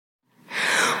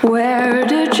Where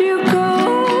did you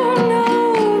go?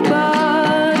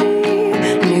 Nobody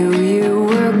knew you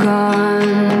were gone.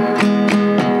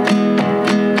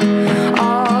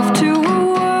 Off to a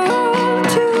world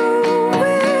to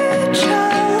which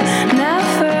I'll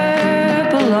never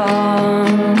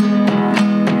belong.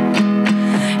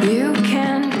 You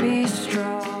can be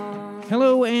strong.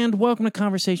 Hello and welcome to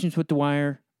Conversations with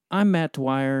Dwyer. I'm Matt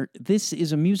Dwyer. This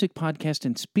is a music podcast,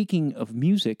 and speaking of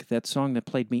music, that song that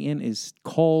played me in is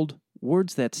called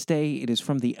Words That Stay. It is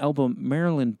from the album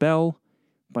Marilyn Bell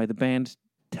by the band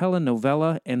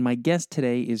Telenovela, and my guest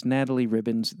today is Natalie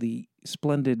Ribbons, the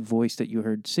splendid voice that you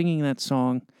heard singing that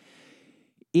song.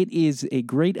 It is a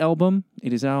great album.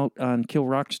 It is out on Kill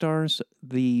Rock Stars.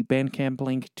 The Bandcamp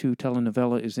link to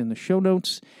Telenovela is in the show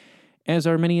notes, as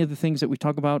are many of the things that we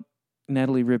talk about.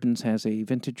 Natalie Ribbons has a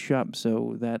vintage shop,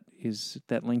 so that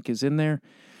link is in there.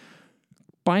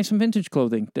 Buy some vintage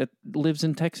clothing that lives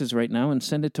in Texas right now and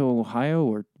send it to Ohio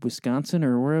or Wisconsin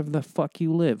or wherever the fuck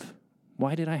you live.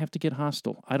 Why did I have to get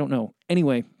hostile? I don't know.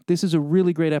 Anyway, this is a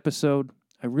really great episode.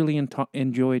 I really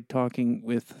enjoyed talking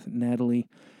with Natalie,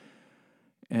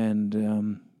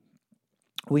 and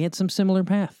we had some similar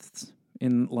paths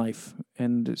in life,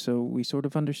 and so we sort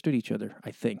of understood each other,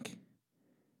 I think.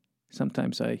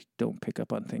 Sometimes I don't pick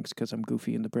up on things because I'm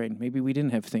goofy in the brain. Maybe we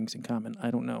didn't have things in common.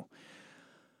 I don't know.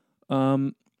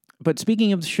 But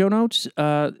speaking of the show notes,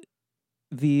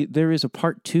 there is a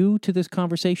part 2 to this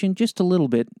conversation. Just a little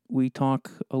bit. We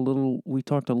talked a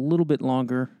little bit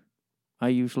longer. I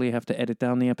usually have to edit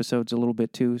down the episodes a little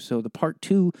bit too. So the part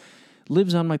 2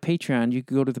 lives on my Patreon. You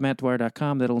can go to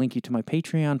themattdwyer.com. That'll link you to my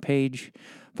Patreon page.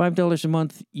 $5 a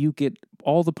month, you get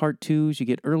all the part 2s, you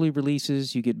get early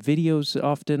releases, you get videos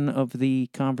often of the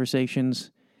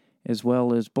conversations, as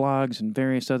well as blogs and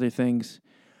various other things.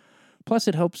 Plus,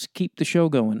 it helps keep the show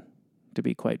going, to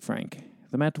be quite frank.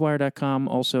 Themattdwyer.com.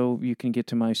 Also, you can get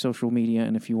to my social media,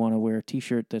 and if you want to wear a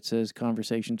t-shirt that says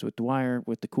Conversations with Dwyer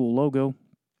with the cool logo,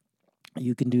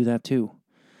 you can do that too.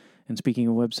 And speaking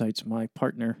of websites, my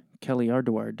partner, Kelly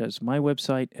Ardwire, does my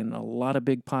website and a lot of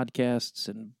big podcasts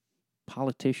and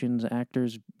politicians,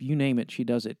 actors, you name it, she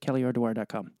does it.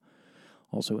 KellyArdwire.com.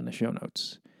 Also in the show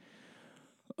notes.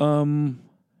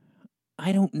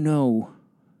 I don't know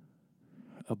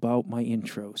about my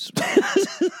intros.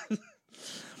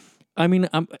 I mean,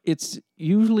 it's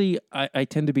usually I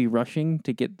tend to be rushing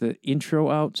to get the intro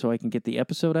out so I can get the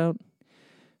episode out.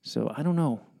 So I don't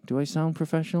know. Do I sound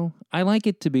professional? I like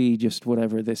it to be just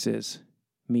whatever this is.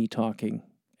 Me talking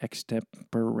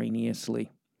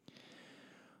extemporaneously.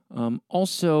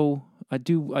 Also,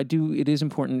 it is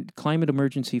important. Climate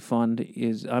Emergency Fund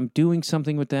I'm doing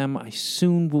something with them. I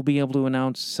soon will be able to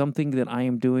announce something that I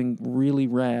am doing really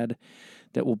rad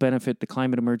that will benefit the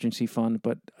Climate Emergency Fund,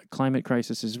 but climate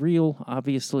crisis is real,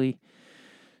 obviously.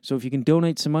 So if you can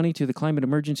donate some money to the Climate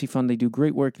Emergency Fund, they do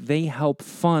great work. They help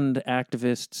fund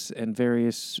activists and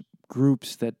various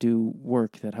groups that do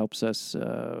work that helps us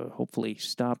hopefully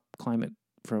stop climate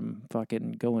from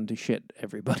fucking going to shit,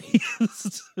 everybody.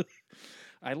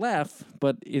 I laugh,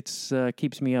 but it's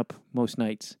keeps me up most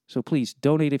nights. So please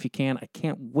donate if you can. I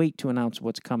can't wait to announce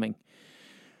what's coming.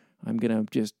 I'm gonna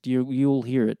you'll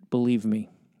hear it, believe me.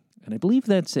 And I believe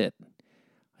that's it.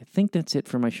 I think that's it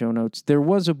for my show notes. There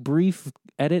was a brief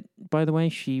edit, by the way.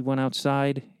 She went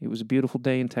outside. It was a beautiful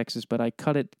day in Texas, but I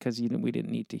cut it because we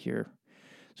didn't need to hear.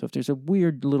 So if there's a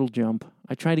weird little jump,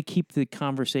 I try to keep the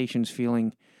conversations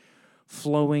feeling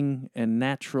flowing and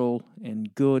natural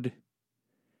and good,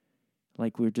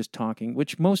 like we were just talking,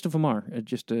 which most of them are,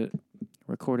 just a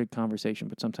recorded conversation,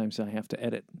 but sometimes I have to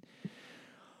edit.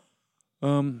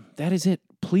 That is it.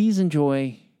 Please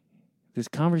enjoy this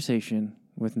conversation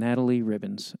with Natalie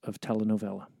Ribbons of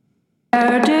Telenovela.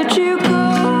 Where did you go?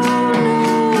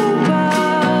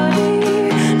 Nobody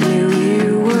knew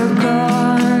you were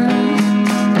gone.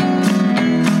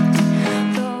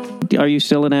 Are you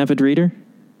still an avid reader?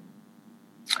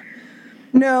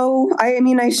 No, I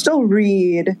mean, I still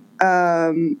read.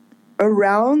 Around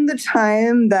the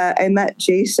time that I met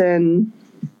Jason,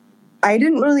 I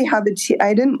didn't really have a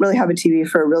TV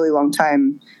for a really long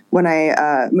time when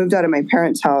I moved out of my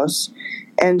parents' house.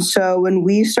 And so when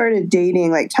we started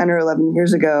dating like 10 or 11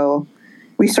 years ago,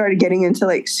 we started getting into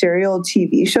like serial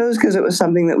TV shows because it was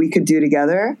something that we could do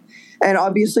together. And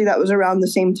obviously that was around the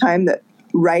same time that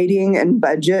writing and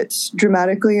budgets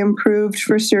dramatically improved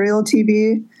for serial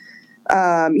TV.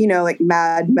 Like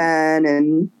Mad Men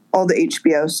and all the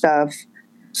HBO stuff.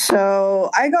 So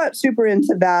I got super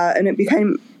into that, and it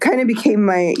became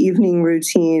my evening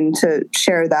routine to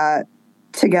share that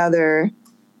together.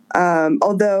 And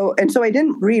so I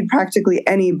didn't read practically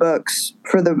any books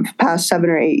for the past 7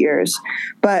 or 8 years.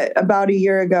 But about a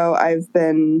year ago, I've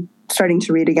been starting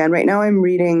to read again. Right now I'm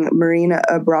reading Marina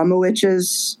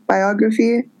Abramovich's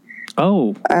biography.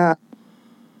 Oh. And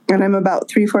I'm about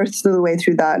 3/4 of the way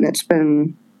through that, and it's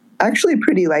been actually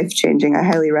pretty life-changing. I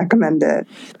highly recommend it.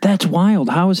 That's wild.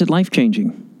 How is it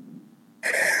life-changing?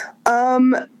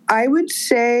 I would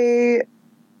say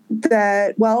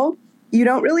that, well, you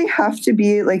don't really have to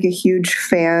be like a huge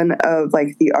fan of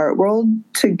like the art world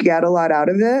to get a lot out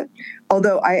of it,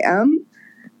 although I am.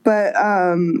 But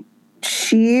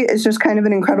she is just kind of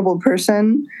an incredible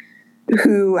person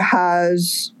who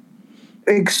has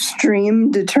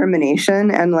extreme determination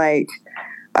and like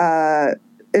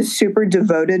is super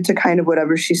devoted to kind of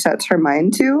whatever she sets her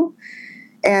mind to,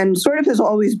 and sort of has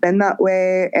always been that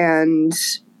way. And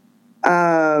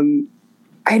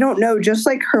I don't know, just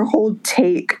like her whole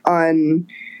take on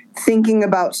thinking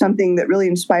about something that really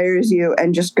inspires you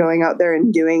and just going out there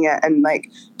and doing it, and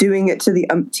like doing it to the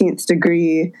umpteenth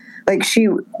degree. Like she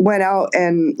went out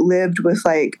and lived with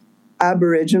like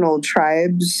Aboriginal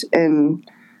tribes in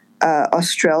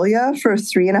Australia for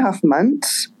 3.5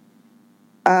 months.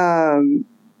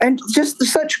 And just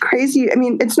such crazy, I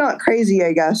mean, it's not crazy,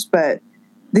 I guess, but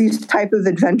these type of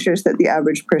adventures that the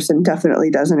average person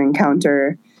definitely doesn't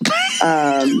encounter.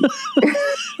 And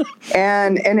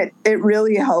it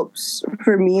really helps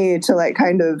for me to like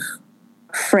kind of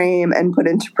frame and put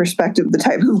into perspective the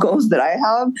type of goals that I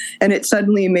have. And it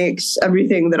suddenly makes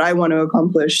everything that I want to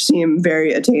accomplish seem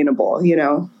very attainable, you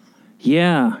know?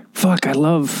 Yeah. Fuck,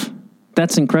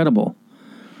 that's incredible.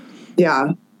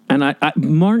 Yeah. And I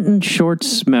Martin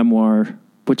Short's memoir,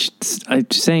 which I'm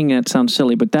saying that sounds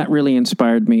silly, but that really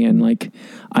inspired me. And like,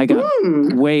 I got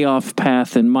way off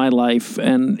path in my life,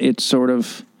 and it's sort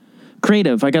of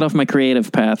creative. I got off my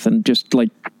creative path and just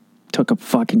like took a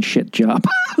fucking shit job.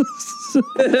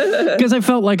 Because I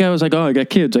felt like I was like, oh, I got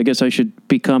kids. I guess I should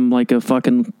become like a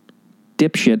fucking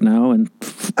dipshit now and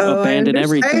abandon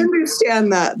everything. I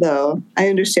understand that, though. I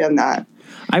understand that.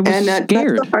 I was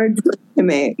scared. That's a hard choice to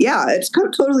make. Yeah, it's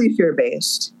totally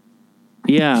fear-based.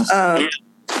 Yeah.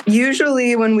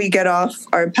 Usually when we get off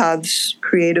our paths,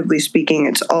 creatively speaking,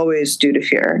 it's always due to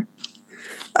fear.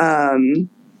 And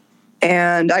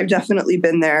I've definitely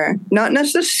been there. Not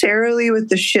necessarily with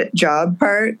the shit job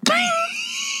part.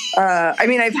 I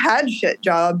mean, I've had shit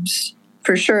jobs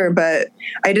for sure, but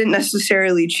I didn't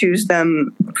necessarily choose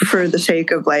them for the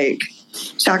sake of like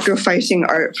sacrificing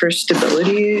art for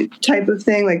stability type of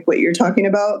thing, like what you're talking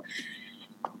about.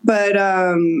 But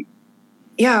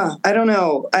yeah, I don't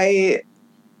know. I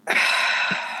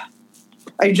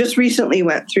just recently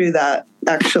went through that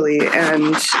actually,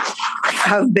 and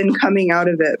have been coming out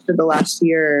of it for the last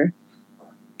year.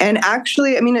 And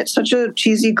actually, I mean, it's such a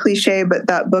cheesy cliche, but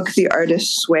that book, The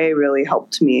Artist's Way, really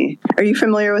helped me. Are you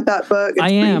familiar with that book? It's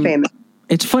pretty famous.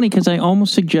 It's funny because I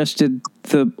almost suggested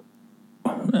the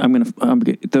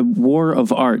War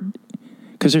of Art,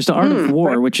 because there's the Art of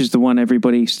War, which is the one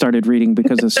everybody started reading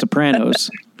because of Sopranos.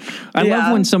 I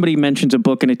love when somebody mentions a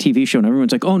book in a TV show and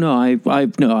everyone's like, "Oh no, I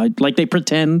like they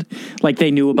pretend like they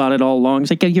knew about it all along."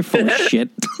 It's like, yeah, you're full of shit.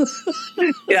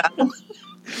 Yeah.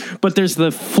 But there's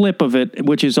the flip of it,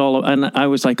 which is all, and I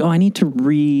was like, oh, I need to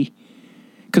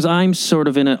because I'm sort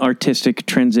of in an artistic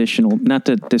transitional, not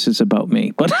that this is about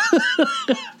me, but,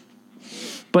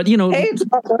 but you know. Hey, it's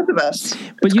about both of us.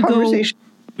 But it's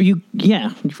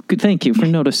thank you for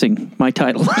noticing my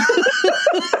title.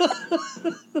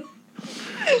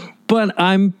 But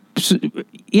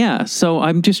so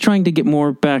I'm just trying to get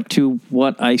more back to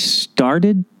what I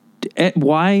started,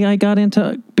 why I got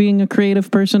into being a creative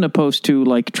person, opposed to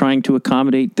like trying to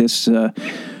accommodate this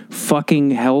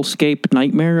fucking hellscape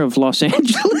nightmare of Los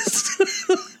Angeles.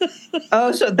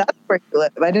 Oh, so that's where you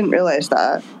live. I didn't realize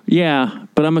that. Yeah,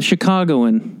 but I'm a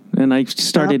Chicagoan, and I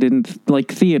started in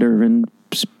like theater and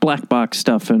black box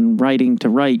stuff and writing to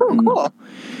write. Oh, cool.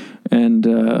 And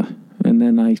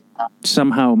then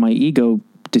somehow my ego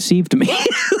deceived me.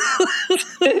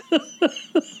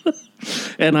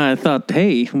 And I thought,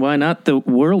 hey, why not? The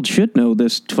world should know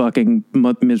this fucking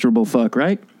miserable fuck,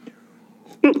 right?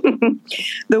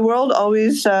 The world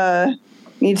always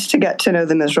needs to get to know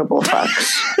the miserable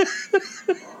fucks.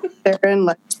 Therein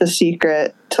lies the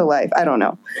secret to life. I don't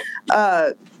know.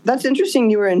 That's interesting.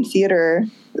 You were in theater.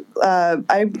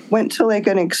 I went to like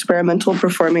an experimental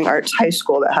performing arts high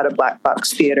school that had a black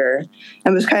box theater,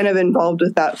 and was kind of involved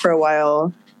with that for a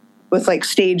while, with like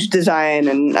stage design.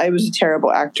 And I was a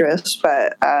terrible actress,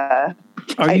 but are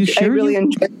you sure? I really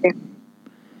enjoyed it.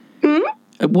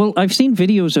 Well, I've seen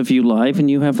videos of you live, and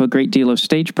you have a great deal of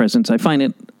stage presence. I find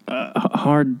it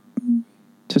hard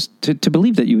to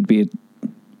believe that you would be.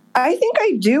 I think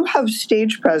I do have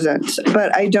stage presence,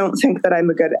 but I don't think that I'm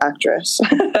a good actress.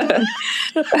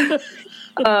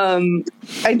 I'm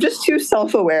just too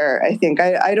self-aware, I think.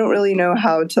 I don't really know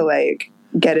how to, like,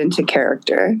 get into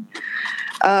character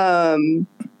and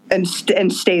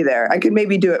stay there. I could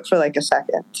maybe do it for, like, a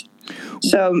second.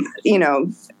 So, you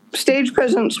know, stage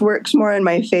presence works more in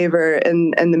my favor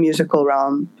in the musical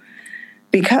realm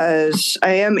because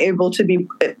I am able to be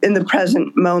in the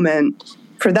present moment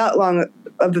for that long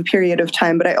of a period of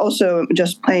time, but I also am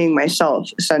just playing myself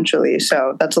essentially.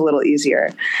 So that's a little easier.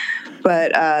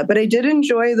 But I did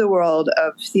enjoy the world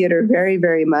of theater very,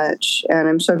 very much. And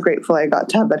I'm so grateful I got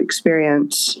to have that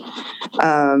experience.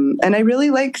 And I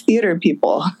really like theater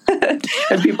people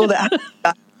and people that,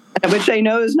 which I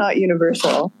know is not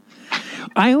universal.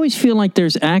 I always feel like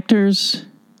there's actors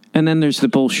and then there's the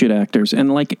bullshit actors.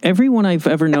 And like everyone I've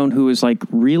ever known who is like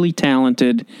really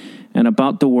talented and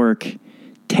about the work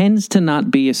tends to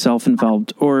not be a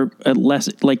self-involved or a less,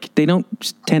 like they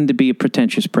don't tend to be a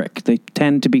pretentious prick. They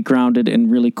tend to be grounded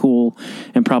and really cool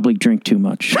and probably drink too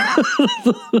much.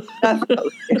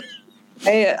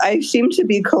 I seem to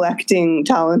be collecting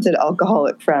talented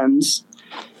alcoholic friends.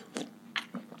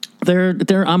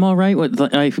 I'm all right with.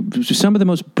 Some of the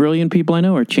most brilliant people I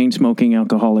know are chain smoking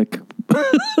alcoholic.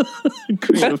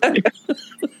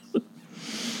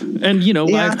 And you know,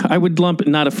 yeah. I would lump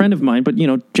not a friend of mine, but you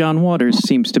know, John Waters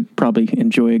seems to probably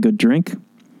enjoy a good drink.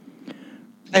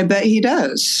 I bet he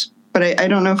does, but I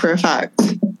don't know for a fact.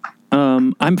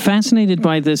 I'm fascinated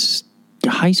by this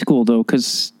high school though,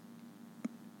 because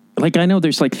like I know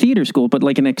there's like theater school, but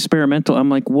like an experimental. I'm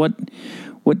like, what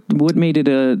made it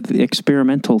a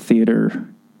experimental theater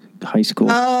high school?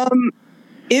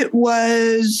 It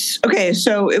was okay.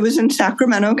 So it was in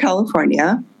Sacramento,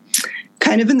 California,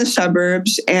 kind of in the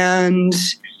suburbs, and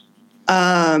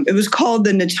it was called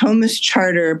the Natomas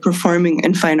Charter Performing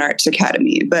and Fine Arts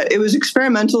Academy. But it was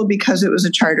experimental because it was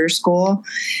a charter school,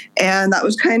 and that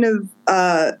was kind of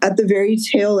at the very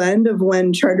tail end of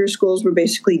when charter schools were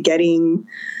basically getting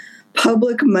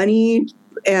public money,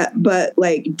 but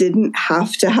like didn't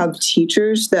have to have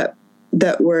teachers that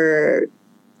were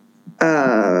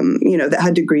that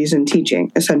had degrees in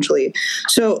teaching, essentially.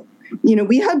 So, you know,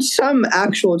 we had some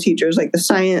actual teachers, like the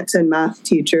science and math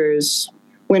teachers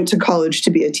went to college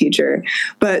to be a teacher,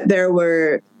 but there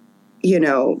were, you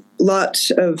know,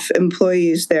 lots of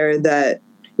employees there that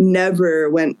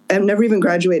never even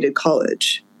graduated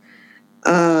college,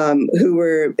 who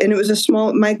were, and it was a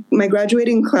small, my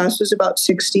graduating class was about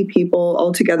 60 people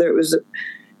altogether. It was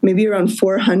maybe around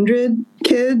 400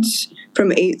 kids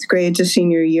from 8th grade to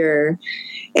senior year.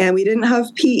 And we didn't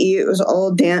have PE. It was all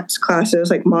dance classes,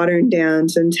 like modern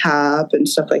dance and tap and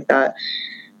stuff like that.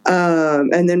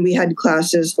 And then we had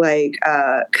classes like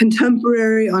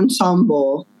contemporary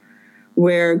ensemble,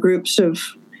 where groups of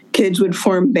kids would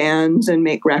form bands and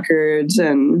make records.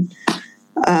 And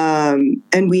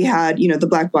we had, you know, the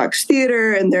Black Box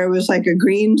Theater, and there was like a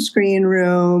green screen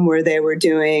room where they were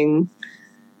doing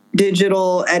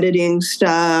digital editing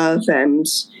stuff. And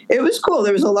it was cool.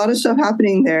 There was a lot of stuff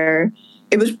happening there.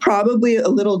 It was probably a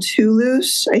little too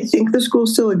loose. I think the school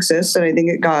still exists, and I think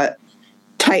it got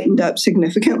tightened up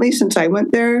significantly since I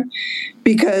went there,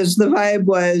 because the vibe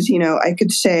was, you know, I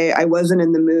could say I wasn't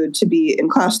in the mood to be in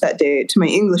class that day to my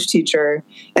English teacher,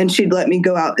 and she'd let me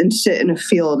go out and sit in a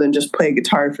field and just play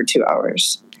guitar for 2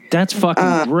 hours. That's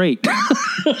fucking great.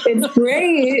 It's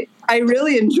great. I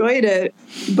really enjoyed it.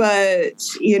 But,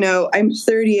 you know, I'm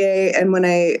 38, and when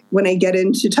I get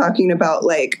into talking about,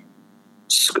 like,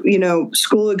 you know,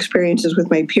 school experiences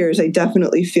with my peers, I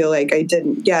definitely feel like I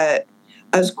didn't get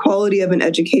as quality of an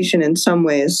education in some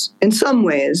ways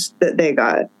that they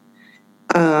got.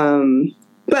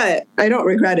 But I don't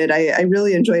regret it. I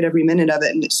really enjoyed every minute of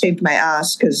it, and it saved my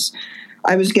ass because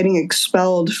I was getting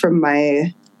expelled from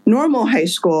my normal high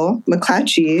school,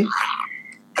 McClatchy,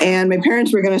 and my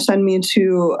parents were going to send me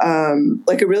to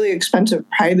like a really expensive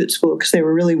private school because they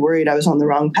were really worried I was on the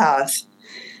wrong path.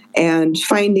 And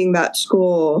finding that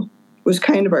school was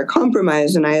kind of our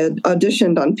compromise. And I had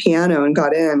auditioned on piano and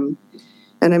got in.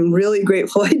 And I'm really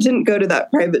grateful I didn't go to that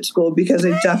private school, because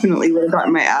I definitely would have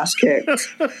gotten my ass kicked.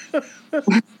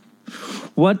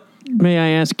 What, may I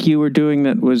ask, you were doing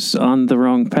that was on the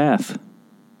wrong path?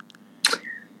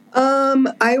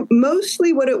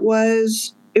 Mostly what it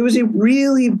was a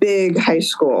really big high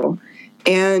school.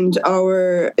 And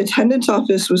our attendance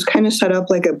office was kind of set up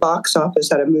like a box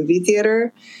office at a movie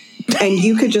theater. And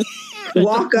you could just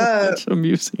walk up. That's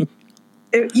amusing.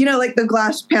 You know, like the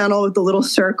glass panel with the little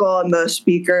circle and the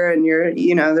speaker, and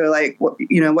they're like,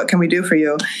 what can we do for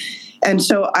you? And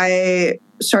so I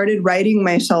started writing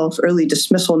myself early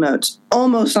dismissal notes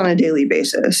almost on a daily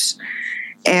basis.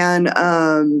 And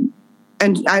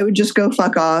I would just go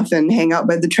fuck off and hang out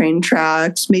by the train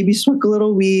tracks, maybe smoke a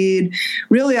little weed.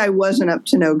 Really, I wasn't up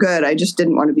to no good. I just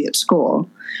didn't want to be at school.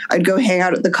 I'd go hang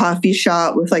out at the coffee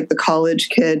shop with like the college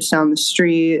kids down the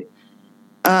street.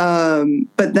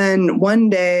 But then one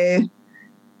day,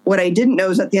 what I didn't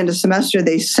know is at the end of semester,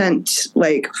 they sent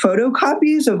like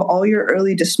photocopies of all your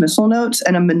early dismissal notes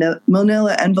and a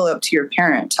manila envelope to your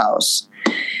parents' house.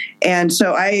 And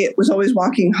so I was always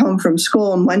walking home from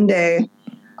school. And one day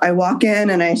I walk in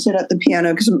and I sit at the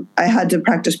piano because I had to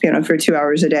practice piano for 2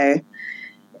 hours a day.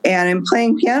 And I'm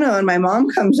playing piano and my mom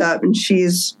comes up and she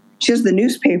has the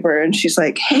newspaper and she's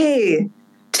like, "Hey,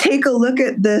 take a look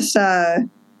at this,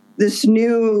 this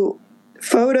new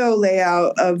photo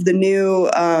layout of the new,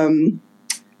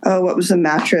 what was the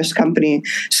mattress company?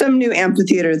 Some new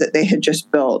amphitheater that they had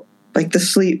just built, like the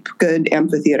Sleep Good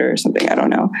Amphitheater or something. I don't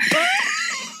know."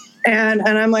 And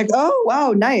I'm like, "Oh,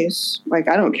 wow, nice." Like,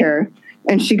 I don't care.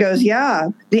 And she goes, "Yeah,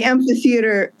 the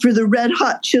amphitheater for the Red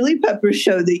Hot Chili Peppers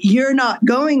show that you're not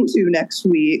going to next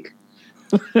week."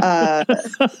 I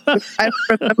don't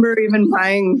remember even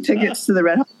buying tickets to the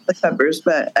Red Hot Chili Peppers,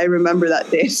 but I remember that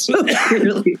day so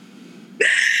clearly.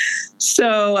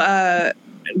 So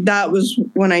that was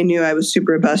when I knew I was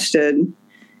super busted.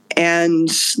 And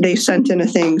they sent in a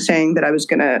thing saying that I was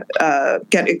going to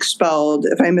get expelled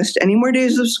if I missed any more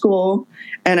days of school.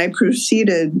 And I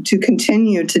proceeded to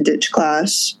continue to ditch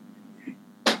class.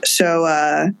 So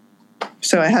I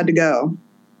had to go.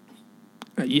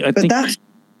 But that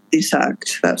really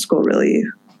sucked. That school really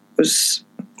was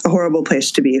a horrible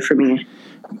place to be for me.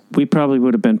 We probably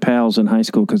would have been pals in high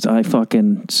school because I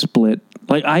fucking split.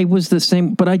 Like, I was the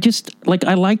same, but I just, like,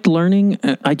 I liked learning.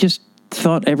 I just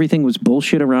thought everything was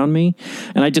bullshit around me.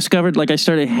 And I discovered, like, I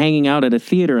started hanging out at a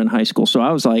theater in high school. So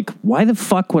I was like, why the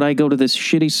fuck would I go to this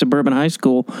shitty suburban high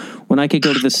school when I could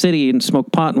go to the city and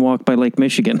smoke pot and walk by Lake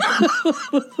Michigan?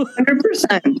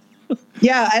 100%.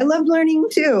 Yeah, I loved learning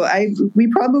too. We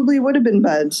probably would have been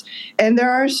buds. And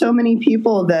there are so many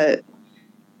people that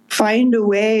find a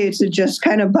way to just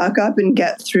kind of buck up and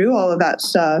get through all of that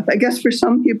stuff. I guess for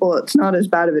some people, it's not as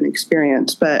bad of an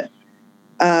experience, but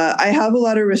I have a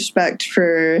lot of respect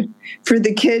for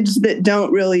the kids that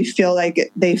don't really feel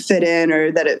like they fit in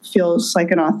or that it feels like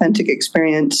an authentic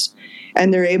experience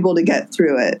and they're able to get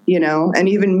through it, you know, and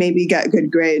even maybe get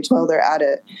good grades while they're at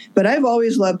it. But I've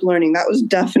always loved learning. That was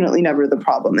definitely never the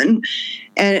problem.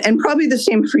 And probably the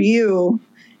same for you.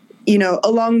 You know,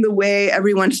 along the way,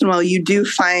 every once in a while, you do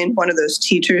find one of those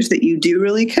teachers that you do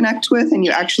really connect with and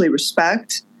you actually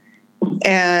respect.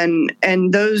 And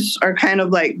those are kind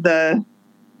of like the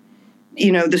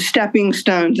stepping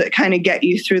stones that kind of get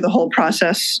you through the whole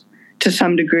process to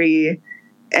some degree.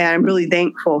 And I'm really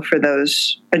thankful for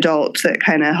those adults that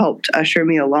kind of helped usher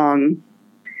me along.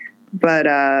 But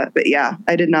yeah,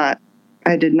 I did not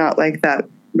like that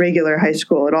regular high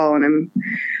school at all. And I'm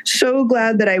so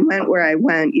glad that I went where I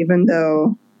went, even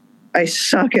though I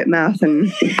suck at math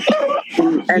and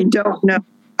don't know a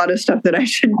lot of stuff that I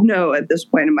should know at this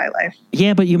point in my life.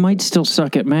 Yeah, but you might still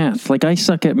suck at math. Like, I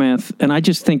suck at math, and I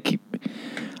just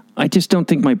don't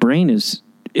think my brain is,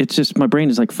 it's just, my brain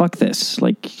is like, fuck this.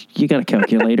 Like, you got a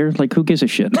calculator. Like, who gives a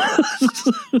shit?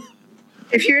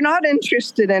 If you're not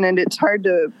interested in it, it's hard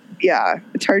to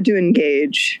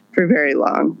engage for very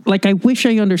long. Like, I wish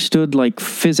I understood, like,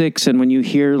 physics, and when you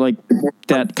hear, like,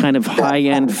 that kind of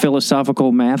high-end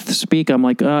philosophical math speak, I'm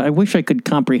like, I wish I could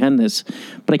comprehend this,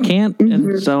 but I can't,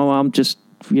 and so I'm just,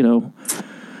 you know,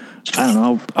 I don't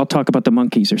know, I'll talk about the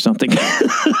monkeys or something.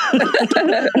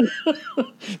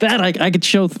 That, I could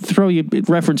throw you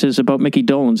references about Mickey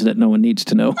Dolenz that no one needs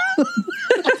to know.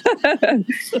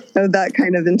 Oh, that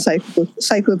kind of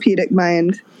encyclopedic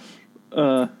mind.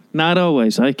 Not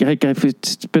always.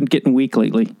 It's been getting weak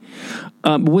lately.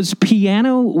 Was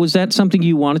piano, was that something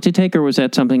you wanted to take, or was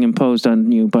that something imposed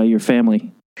on you by your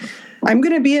family? I'm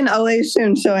going to be in LA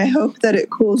soon, so I hope that it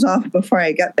cools off before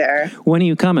I get there. When are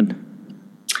you coming?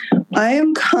 I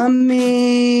am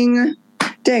coming.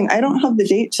 Dang, I don't have the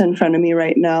dates in front of me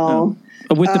right now.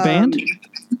 Oh. With the band?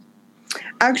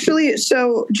 Actually,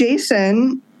 so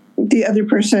Jason, the other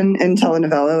person in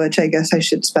Telenovela, which I guess I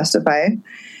should specify,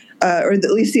 or at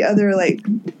least the other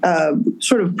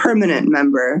sort of permanent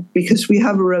member, because we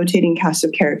have a rotating cast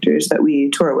of characters that we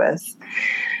tour with,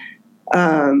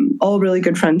 all really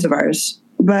good friends of ours.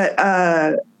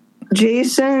 But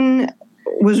Jason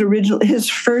was originally, his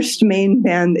first main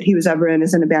band that he was ever in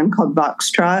is in a band called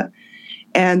Voxtrot,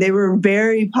 and they were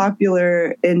very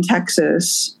popular in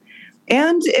Texas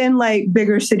and in like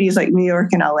bigger cities like New York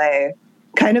and LA.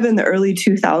 kind of in the early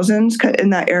 2000s, in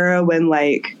that era when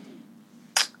like,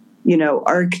 you know,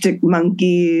 Arctic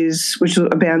Monkeys, which was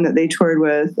a band that they toured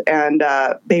with, and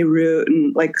Beirut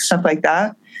and like stuff like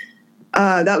that.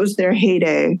 That was their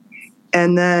heyday.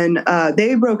 And then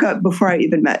they broke up before I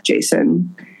even met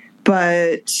Jason.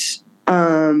 But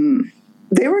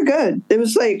they were good. It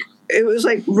was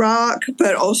like rock,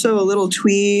 but also a little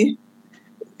twee,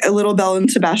 a little Belle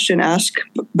and Sebastian-esque,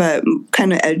 but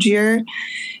kind of edgier.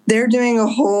 They're doing a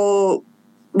whole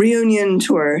reunion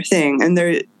tour thing, and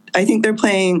I think they're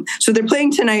playing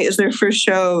tonight is their first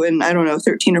show in, I don't know,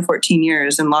 13 or 14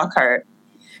 years in Lockhart.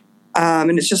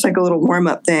 And it's just like a little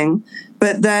warm-up thing.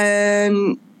 But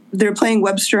then they're playing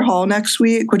Webster Hall next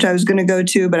week, which I was going to go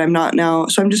to, but I'm not now.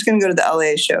 So I'm just going to go to the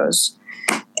LA shows.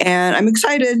 And I'm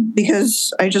excited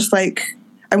because I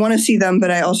want to see them,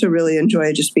 but I also really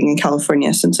enjoy just being in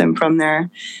California since I'm from there.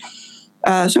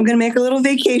 So I'm going to make a little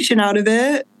vacation out of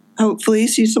it, hopefully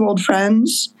see some old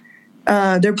friends.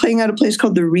 They're playing at a place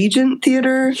called the Regent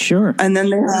Theater. Sure. And then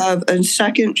they have a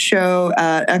second show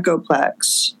at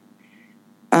Echoplex.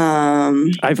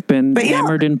 I've been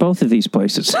hammered in both of these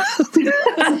places.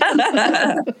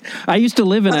 I used to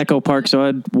live in Echo Park, so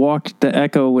I'd walk. The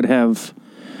Echo would have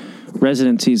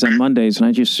residencies on Mondays,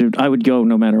 and I would go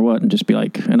no matter what, and just be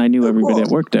like, and I knew everybody that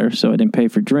worked there, so I didn't pay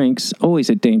for drinks. Always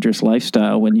a dangerous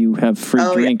lifestyle when you have free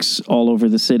drinks all over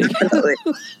the city.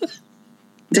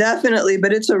 Definitely,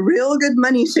 but it's a real good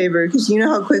money saver because you know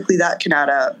how quickly that can add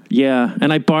up. Yeah,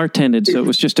 and I bartended, so it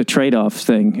was just a trade-off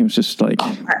thing. It was just like...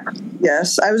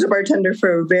 Yes, I was a bartender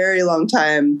for a very long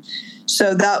time,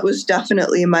 so that was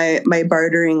definitely my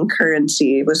bartering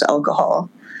currency was alcohol.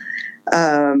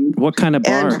 What kind of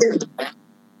bar?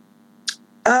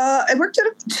 I worked at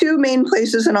two main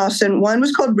places in Austin. One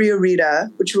was called Rio Rita,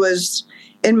 which was,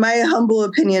 in my humble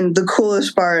opinion, the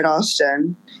coolest bar in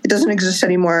Austin. It doesn't exist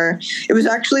anymore. It was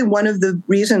actually one of the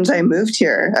reasons I moved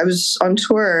here. I was on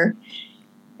tour,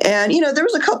 and, you know, there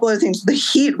was a couple of things. The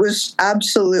heat was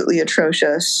absolutely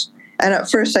atrocious, and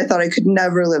at first I thought I could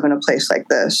never live in a place like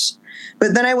this.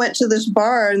 But then I went to this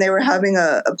bar, and they were having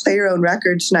a play your own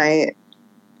records night,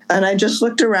 and I just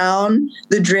looked around.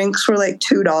 The drinks were like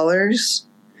 $2.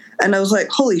 And I was like,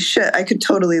 holy shit, I could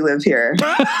totally live here.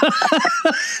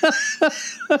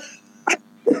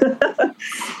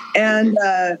 And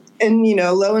you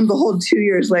know, lo and behold, 2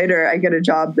 years later, I get a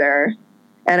job there.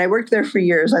 And I worked there for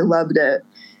years. I loved it.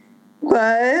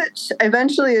 But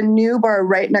eventually a new bar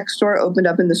right next door opened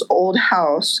up in this old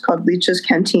house called Leach's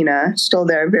Cantina. Still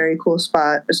there, very cool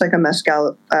spot. It's like a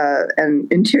mezcal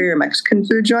and interior Mexican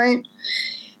food joint.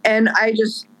 And I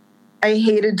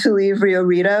hated to leave Rio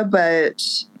Rita,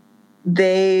 but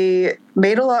they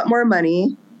made a lot more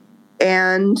money,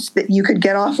 and you could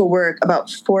get off of work about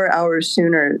 4 hours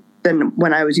sooner than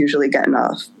when I was usually getting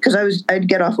off, because I'd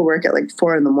get off of work at like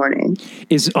 4 a.m.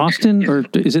 Is Austin, or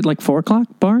is it like 4 o'clock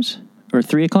bars or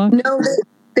 3 o'clock? No,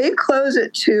 they close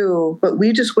at 2, but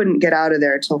we just wouldn't get out of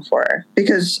there till 4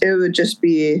 because it would just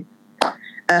be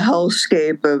a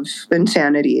hellscape of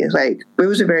insanity. Like, it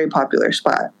was a very popular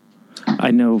spot.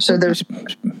 I know. So there's,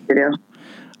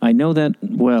 I know that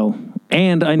well.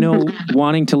 And I know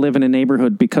wanting to live in a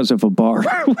neighborhood because of a bar,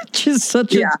 which is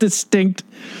such a distinct,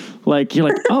 like, you're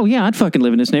like, oh yeah, I'd fucking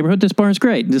live in this neighborhood. This bar is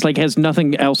great. This like has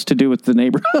nothing else to do with the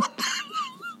neighborhood.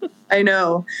 I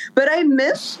know, but I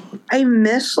miss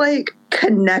like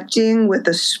connecting with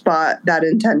the spot that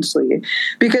intensely,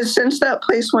 because since that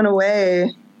place went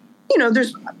away, you know,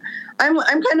 I'm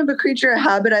kind of a creature of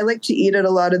habit. I like to eat at a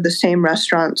lot of the same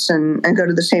restaurants and go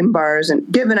to the same bars.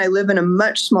 And given I live in a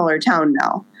much smaller town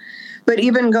now, but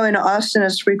even going to Austin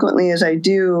as frequently as I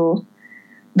do,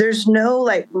 there's no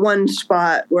like one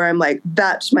spot where I'm like,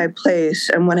 that's my place.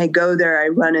 And when I go there, I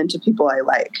run into people I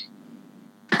like.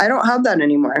 I don't have that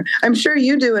anymore. I'm sure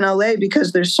you do in LA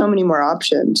because there's so many more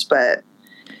options, but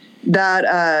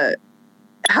that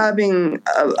having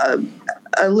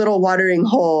a little watering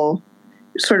hole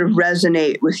sort of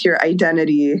resonate with your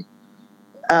identity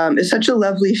is such a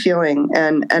lovely feeling.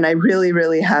 And I really,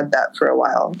 really had that for a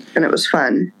while, and it was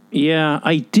fun. Yeah,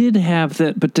 I did have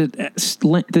that, but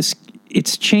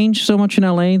it's changed so much in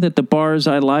LA that the bars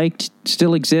I liked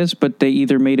still exist, but they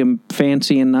either made them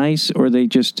fancy and nice, or they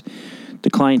just, the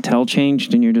clientele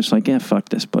changed, and you're just like, yeah, fuck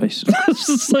this place. It's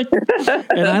just like,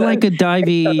 and I like a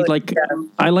divey, like,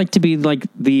 I like to be like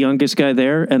the youngest guy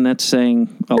there, and that's saying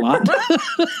a lot.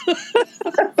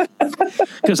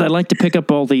 Because I like to pick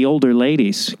up all the older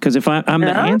ladies, because if I'm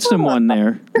the handsome one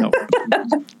there, no.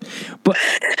 But...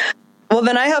 Well,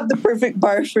 then I have the perfect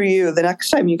bar for you the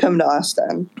next time you come to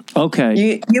Austin.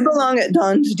 Okay. You belong at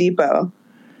Don's Depot.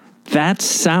 That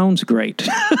sounds great.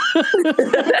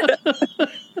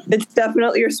 It's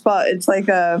definitely your spot. It's like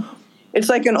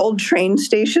an old train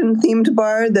station themed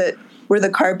bar where the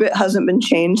carpet hasn't been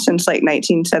changed since like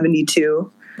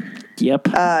 1972. Yep.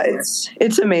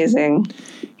 It's amazing.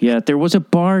 Yeah, there was a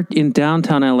bar in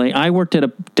downtown LA. I worked at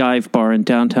a dive bar in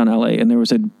downtown LA, and there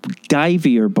was a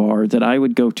divier bar that I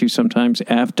would go to sometimes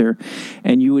after,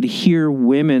 and you would hear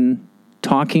women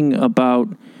talking about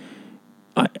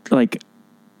like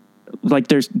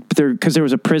because there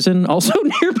was a prison also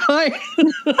nearby.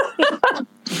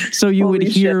 So you would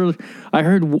hear, I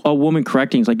heard a woman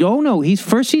correcting, it's like, oh no, he's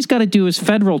got to do his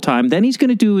federal time, then he's going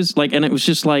to do his, like, and it was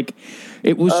just like,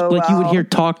 it was like, wow. You would hear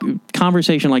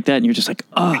conversation like that, and you're just like,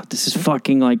 oh, this is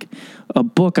fucking like a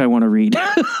book I want to read.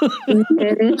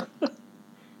 Mm-hmm.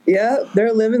 Yeah,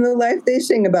 they're living the life they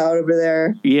sing about over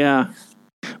there. Yeah.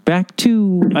 Back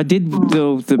to,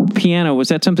 the piano, was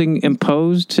that something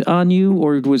imposed on you,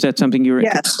 or was that something you were...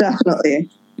 Yes, definitely.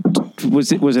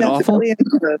 Was it awful?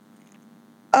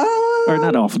 Or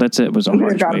not awful, that's it. It was a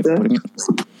harsh way of putting it.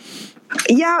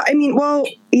 Yeah, I mean, well,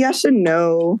 yes and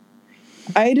no.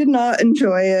 I did not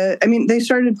enjoy it. I mean, they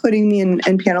started putting me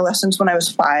in piano lessons when I was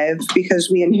 5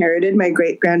 because we inherited my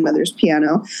great-grandmother's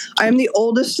piano. I'm the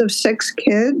oldest of 6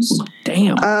 kids.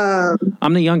 Damn.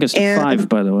 I'm the youngest of 5,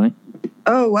 by the way.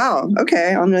 Oh, wow.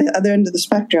 Okay, on the other end of the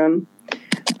spectrum.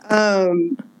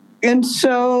 And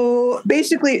so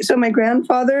basically, my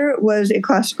grandfather was a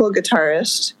classical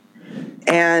guitarist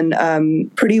and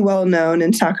pretty well known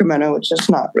in Sacramento, which is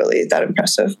not really that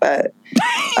impressive, but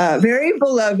very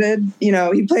beloved. You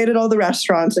know, he played at all the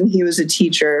restaurants, and he was a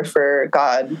teacher for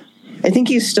God. I think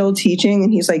he's still teaching,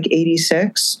 and he's like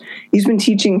 86. He's been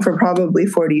teaching for probably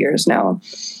 40 years now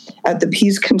at the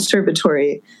Pease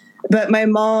Conservatory. But my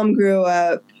mom grew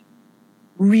up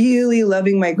really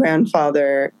loving my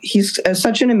grandfather. He's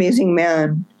such an amazing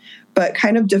man, but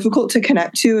kind of difficult to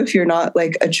connect to if you're not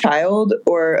like a child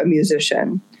or a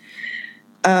musician.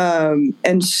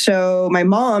 And so my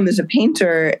mom is a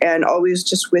painter and always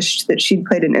just wished that she'd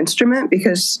played an instrument,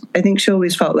 because I think she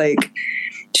always felt like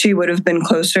she would have been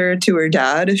closer to her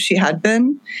dad if she had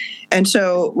been. And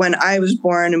so when I was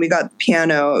born and we got the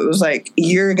piano, it was like,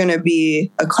 you're going to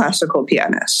be a classical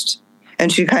pianist.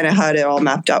 And she kind of had it all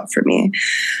mapped out for me.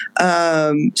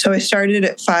 So I started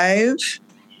at 5,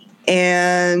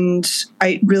 and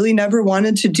I really never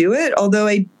wanted to do it, although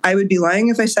I would be lying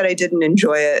if I said I didn't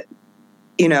enjoy it,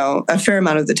 you know, a fair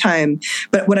amount of the time.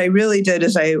 But what I really did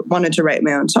is I wanted to write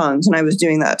my own songs, and I was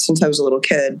doing that since I was a little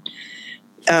kid.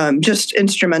 Just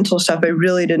instrumental stuff. I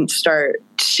really didn't start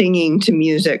singing to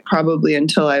music probably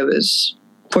until I was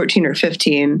 14 or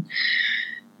 15.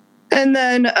 And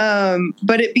then,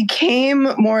 but it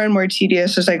became more and more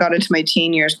tedious as I got into my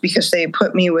teen years, because they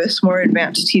put me with more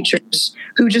advanced teachers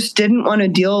who just didn't want to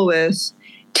deal with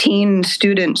teen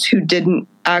students who didn't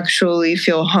actually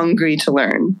feel hungry to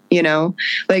learn, you know?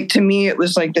 Like, to me, it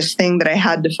was like this thing that I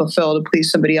had to fulfill to please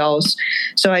somebody else.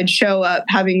 So I'd show up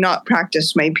having not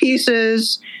practiced my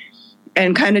pieces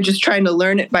and kind of just trying to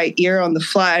learn it by ear on the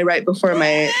fly right before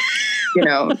my, you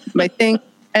know, my thing.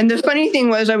 And the funny thing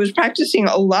was I was practicing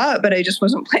a lot, but I just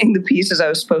wasn't playing the pieces I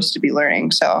was supposed to be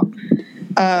learning. So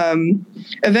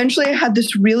eventually I had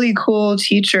this really cool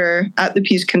teacher at the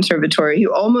Pease Conservatory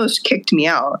who almost kicked me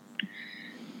out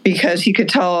because he could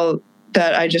tell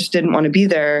that I just didn't want to be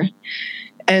there.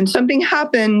 And something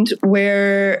happened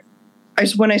where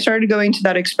when I started going to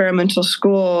that experimental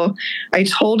school, I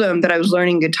told him that I was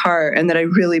learning guitar and that I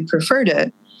really preferred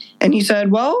it. And he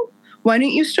said, well, why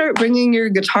don't you start bringing your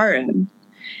guitar in?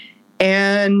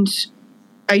 And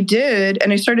I did,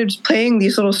 and I started playing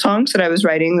these little songs that I was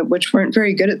writing, which weren't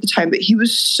very good at the time, but he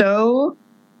was so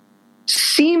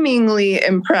seemingly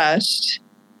impressed.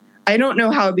 I don't know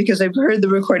how, because I've heard the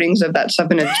recordings of that stuff,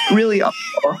 and it's really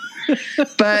awful.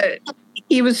 But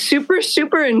he was super,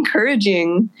 super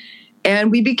encouraging, and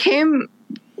we became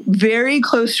very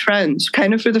close friends,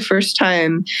 kind of for the first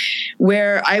time,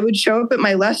 where I would show up at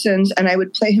my lessons and I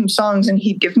would play him songs, and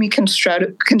he'd give me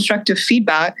constructive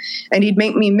feedback, and he'd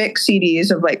make me mix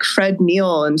CDs of like Fred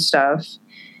Neil and stuff,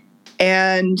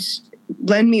 and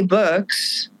lend me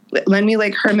books, lend me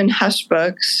like Herman Hesse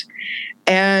books.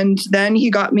 And then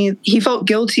he felt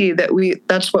guilty that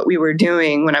that's what we were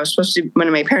doing when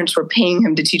my parents were paying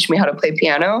him to teach me how to play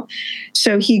piano.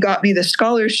 So he got me the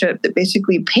scholarship that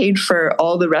basically paid for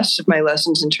all the rest of my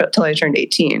lessons until I turned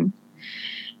 18.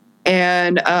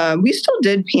 And we still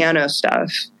did piano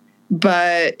stuff,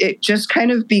 but it just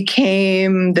kind of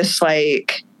became this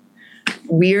like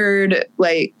weird,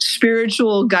 like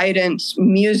spiritual guidance,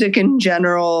 music in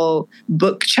general,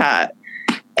 book chat.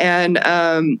 And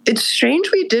it's strange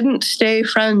we didn't stay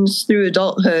friends through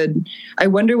adulthood. I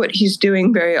wonder what he's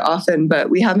doing very often,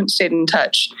 but we haven't stayed in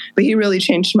touch. But he really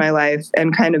changed my life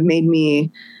and kind of made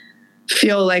me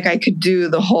feel like I could do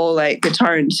the whole like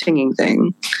guitar and singing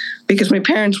thing, because my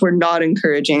parents were not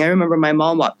encouraging. I remember my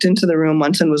mom walked into the room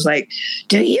once and was like,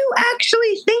 "Do you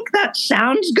actually think that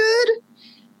sounds good?"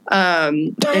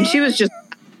 And she was just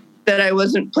that I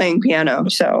wasn't playing piano.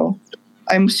 So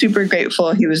I'm super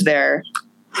grateful he was there.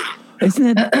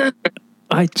 Isn't it?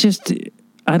 I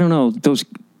don't know, those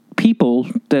people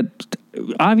that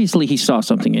obviously he saw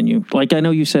something in you. Like, I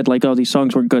know you said like, oh, these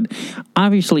songs were good.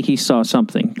 Obviously he saw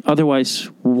something. Otherwise,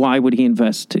 why would he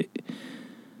invest?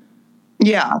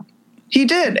 Yeah, he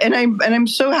did. And I'm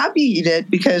so happy he did,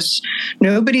 because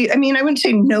nobody, I mean, I wouldn't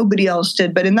say nobody else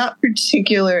did, but in that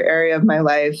particular area of my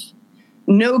life,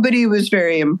 nobody was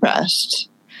very impressed.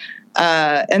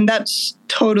 And that's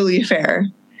totally fair.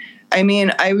 I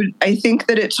mean, I think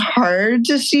that it's hard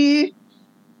to see,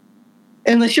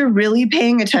 unless you're really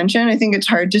paying attention, I think it's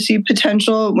hard to see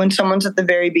potential when someone's at the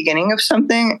very beginning of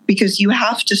something, because you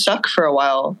have to suck for a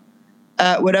while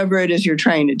at whatever it is you're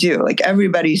trying to do. Like,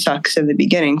 everybody sucks in the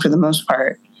beginning for the most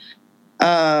part.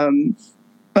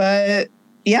 But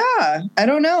yeah, I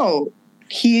don't know.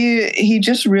 He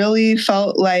just really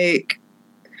felt like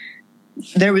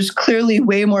there was clearly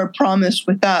way more promise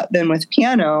with that than with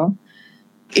piano,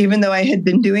 even though I had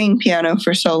been doing piano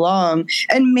for so long.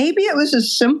 And maybe it was as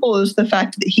simple as the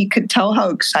fact that he could tell how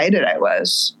excited I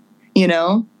was, you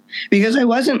know, because I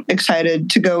wasn't excited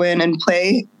to go in and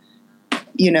play,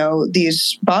 you know,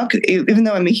 these Bach, even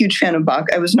though I'm a huge fan of Bach,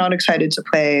 I was not excited to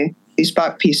play these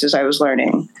Bach pieces I was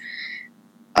learning.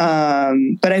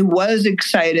 But I was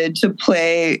excited to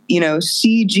play, you know,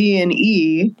 C, G, and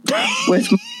E with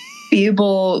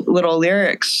feeble little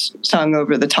lyrics sung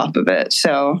over the top of it.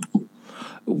 So,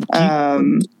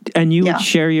 and you would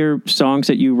share your songs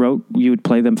that you wrote, you would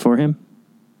play them for him?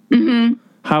 Mm-hmm.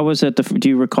 How was that? Do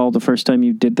you recall the first time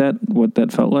you did that, what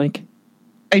that felt like?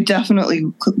 I definitely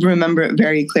remember it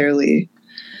very clearly.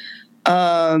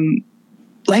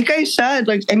 Like I said,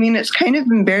 like, I mean, it's kind of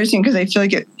embarrassing because I feel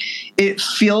like it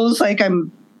feels like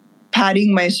I'm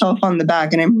patting myself on the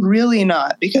back, and I'm really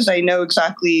not, because I know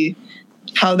exactly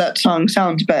how that song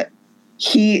sounds. But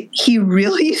he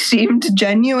really seemed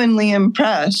genuinely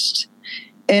impressed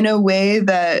in a way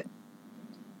that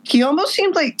he almost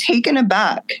seemed like taken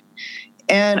aback.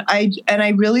 And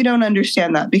I really don't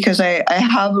understand that, because I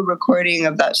have a recording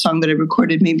of that song that I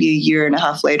recorded maybe a year and a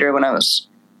half later when I was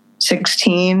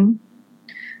 16.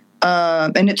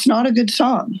 And it's not a good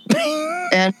song.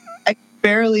 And I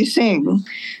barely sing.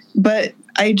 But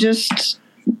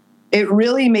it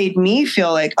really made me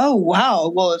feel like, oh,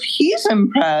 wow, well, if he's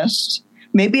impressed,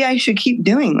 maybe I should keep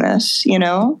doing this, you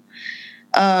know?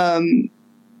 And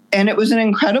it was an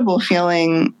incredible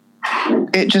feeling.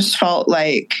 It just felt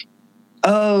like,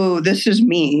 oh, this is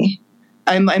me.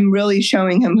 I'm really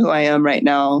showing him who I am right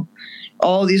now.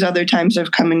 All these other times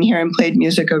I've come in here and played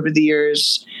music over the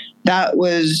years, that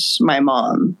was my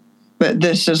mom. But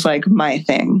this is like my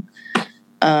thing.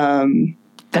 So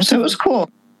it was cool.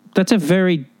 That's a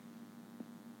very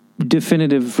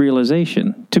definitive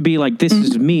realization, to be like, this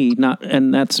is me,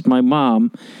 and that's my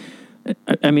mom.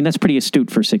 I mean, that's pretty astute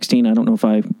for 16. I don't know if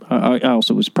I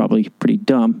also was probably pretty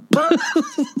dumb.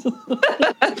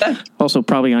 Also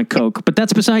probably on coke, but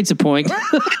that's besides the point.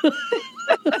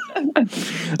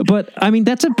 But I mean,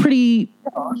 that's a pretty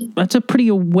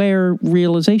aware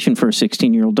realization for a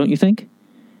 16-year-old, don't you think?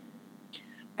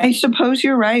 I suppose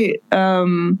you're right.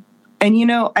 And you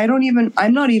know,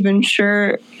 I'm not even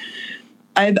sure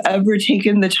I've ever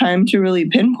taken the time to really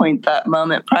pinpoint that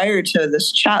moment prior to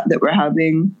this chat that we're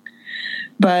having.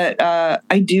 But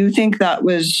I do think that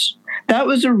was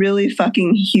a really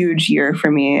fucking huge year for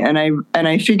me, and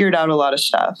I figured out a lot of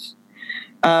stuff,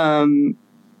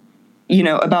 you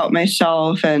know, about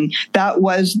myself. And that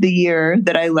was the year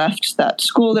that I left that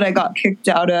school that I got kicked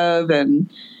out of, and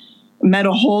met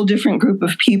a whole different group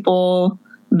of people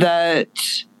that,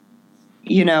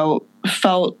 you know,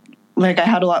 felt like I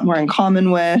had a lot more in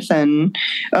common with, and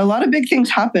a lot of big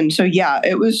things happened. So yeah,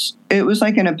 it was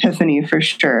like an epiphany for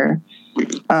sure.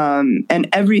 And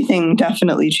everything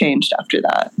definitely changed after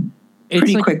that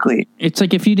pretty quickly. It's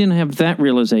like, if you didn't have that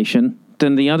realization,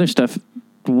 then the other stuff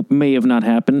may have not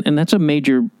happened. And that's a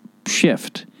major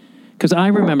shift. Because I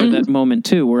remember that moment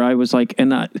too, where I was like,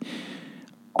 and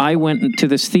I went to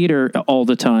this theater all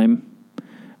the time.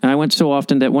 And I went so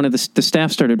often that one of the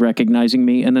staff started recognizing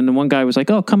me. And then the one guy was like,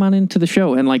 oh, come on into the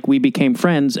show. And like, we became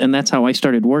friends. And that's how I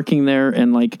started working there.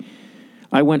 And like,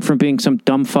 I went from being some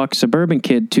dumb fuck suburban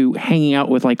kid to hanging out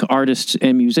with like artists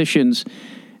and musicians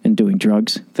and doing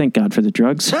drugs. Thank God for the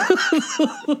drugs.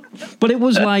 But it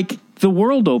was like the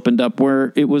world opened up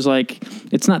where it was like,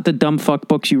 it's not the dumb fuck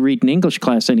books you read in English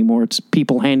class anymore. It's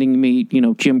people handing me,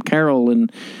 Jim Carroll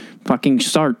and fucking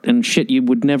Sartre and shit you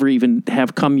would never even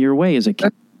have come your way as a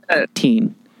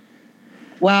teen.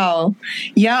 Wow.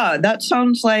 Yeah, that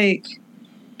sounds like,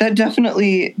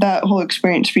 that whole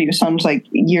experience for you sounds like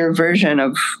your version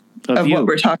of what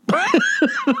we're talking about.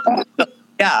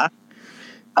 Yeah.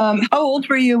 How old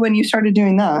were you when you started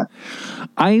doing that?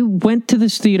 I went to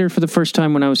this theater for the first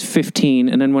time when I was 15,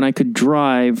 and then when I could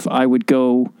drive, I would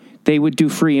go. They would do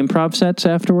free improv sets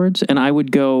afterwards, and I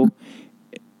would go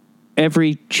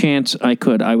every chance I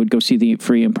could. I would go see the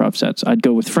free improv sets. I'd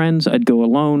go with friends. I'd go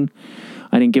alone.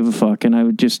 I didn't give a fuck, and I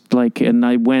would just and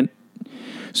I went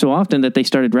so often that they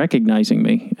started recognizing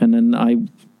me, and then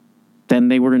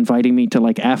they were inviting me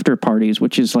to after parties,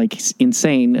 which is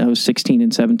insane. I was 16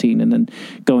 and 17, and then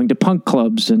going to punk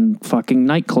clubs and fucking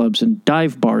nightclubs and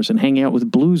dive bars and hanging out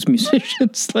with blues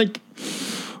musicians.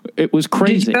 It was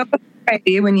crazy. Did you have a fake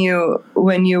ID when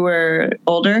you were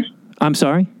older? I'm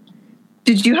sorry?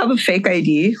 Did you have a fake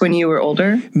ID when you were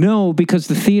older? No, because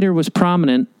the theater was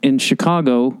prominent in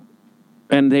Chicago.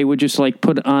 And they would just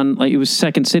put on it was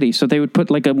Second City, so they would put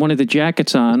one of the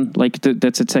jackets on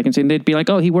that's at Second City, and they'd be like,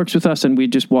 "Oh, he works with us," and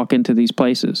we'd just walk into these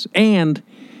places. And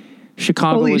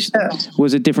Chicago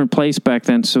was a different place back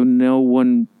then, so no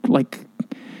one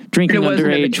drinking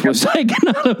underage was not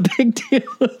a big deal.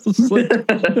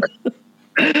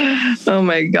 Oh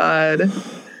my God,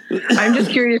 I'm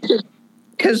just curious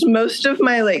because most of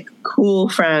my cool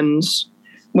friends,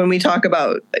 when we talk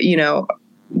about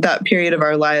that period of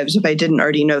our lives, if I didn't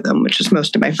already know them, which is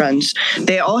most of my friends,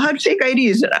 they all had fake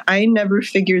IDs. And I never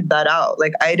figured that out.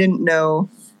 I didn't know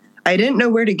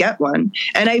where to get one.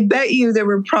 And I bet you there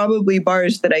were probably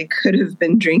bars that I could have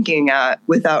been drinking at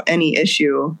without any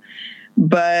issue.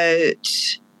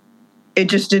 But it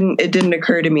didn't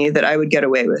occur to me that I would get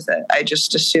away with it. I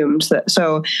just assumed that.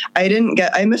 So I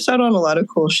missed out on a lot of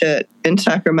cool shit in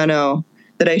Sacramento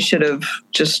that I should have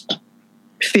just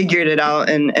figured it out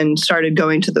and started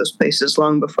going to those places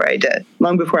long before I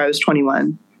was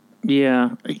 21.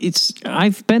 Yeah,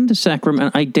 I've been to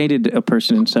Sacramento. I dated a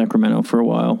person in Sacramento for a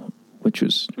while, which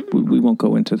was, we won't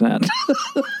go into that.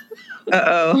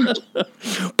 Uh-oh.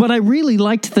 But I really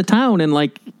liked the town and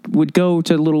would go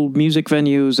to little music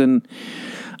venues, and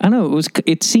I don't know,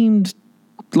 it seemed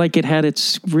like it had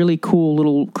its really cool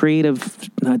little creative,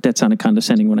 that sounded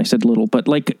condescending when I said little, but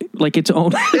its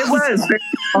own. It was very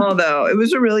small though. It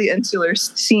was a really insular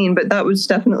scene, but that was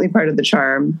definitely part of the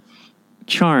charm.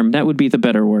 Charm, that would be the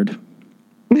better word.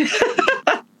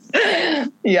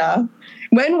 Yeah.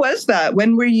 When was that?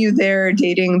 When were you there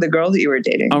dating the girl that you were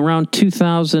dating? Around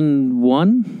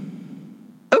 2001.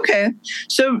 Okay.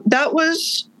 So that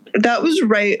was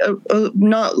right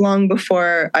not long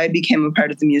before I became a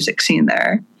part of the music scene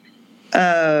there.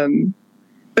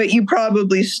 But you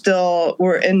probably still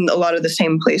were in a lot of the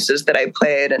same places that I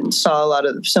played and saw a lot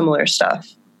of similar stuff.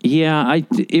 Yeah, I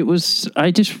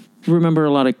just remember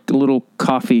a lot of little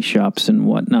coffee shops and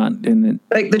whatnot. And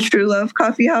the True Love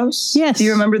Coffee House? Yes. Do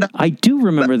you remember that? I do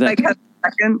remember that. Kevin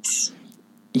Seconds?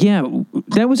 Yeah,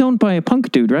 that was owned by a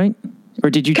punk dude, right? Or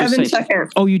did you just say? Kevin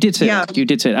Seconds. Oh, you did say yeah. it. You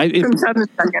did say it. From 7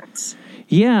 Seconds.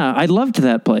 Yeah, I loved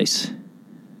that place.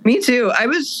 Me too. I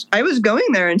was going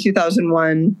there in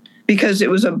 2001 because it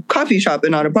was a coffee shop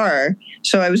and not a bar.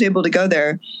 So I was able to go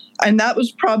there. And that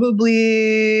was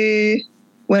probably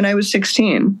when I was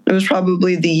 16. It was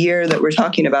probably the year that we're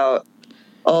talking about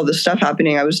all the stuff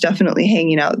happening. I was definitely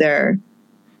hanging out there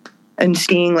and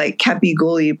seeing Kepi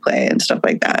Gully play and stuff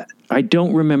like that. I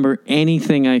don't remember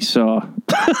anything I saw.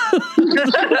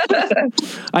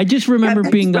 I just remember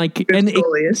being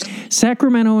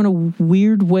Sacramento in a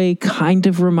weird way kind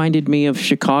of reminded me of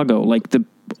Chicago. The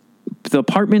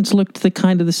apartments looked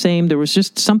the same. There was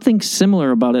just something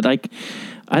similar about it.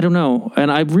 I don't know. And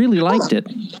I really liked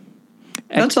it.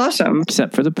 That's awesome.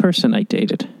 Except for the person I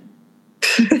dated.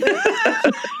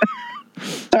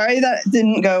 Sorry that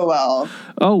didn't go well.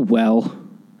 Oh, well.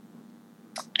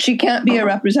 She can't be a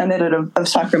representative of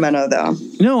Sacramento, though.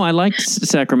 No, I liked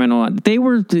Sacramento a lot. It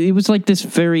was this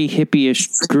very hippie-ish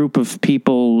group of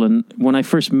people, and when I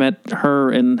first met her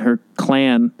and her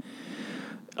clan,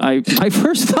 my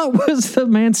first thought was the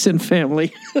Manson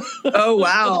family. Oh,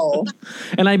 wow.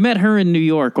 And I met her in New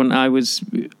York when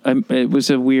it was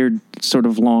a weird sort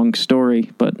of long story,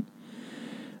 but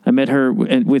I met her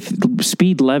with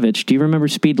Speed Levitch. Do you remember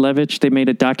Speed Levitch? They made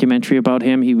a documentary about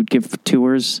him. He would give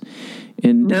tours.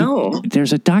 No.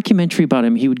 There's a documentary about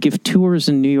him. He would give tours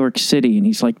in New York City, and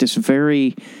he's this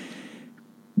very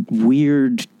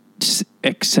weird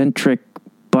eccentric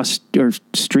bus or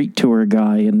street tour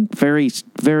guy, and very,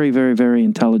 very, very, very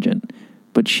intelligent.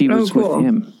 But she was cool. with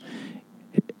him.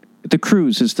 The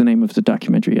Cruise is the name of the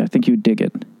documentary. I think you'd dig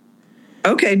it.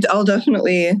 Okay, I'll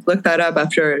definitely look that up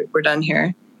after we're done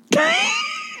here.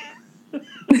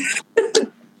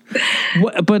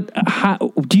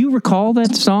 Do you recall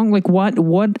that song? Like,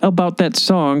 what about that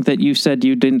song that you said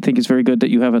you didn't think is very good that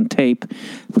you have on tape,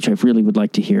 which I really would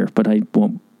like to hear, but I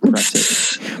won't press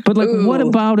it. But like, what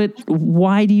about it?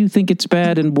 Why do you think it's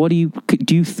bad? And what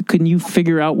can you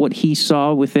figure out what he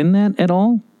saw within that at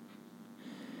all?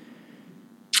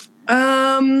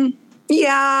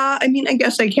 Yeah, I mean, I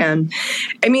guess I can.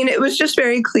 I mean, it was just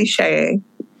very cliche.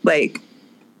 Like,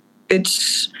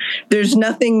 there's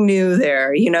nothing new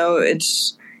there, you know.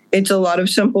 It's a lot of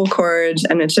simple chords,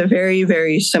 and it's a very,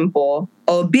 very simple,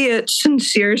 albeit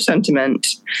sincere sentiment.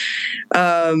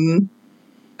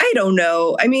 I don't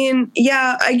know. I mean,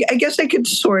 yeah, I guess I could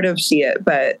sort of see it,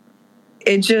 but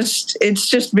it's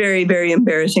just very, very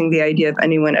embarrassing, the idea of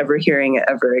anyone ever hearing it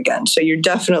ever again. So you're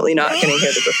definitely not going to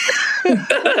hear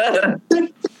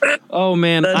the Oh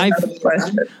man,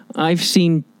 I've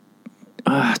seen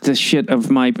the shit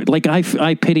of my, like,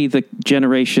 I pity the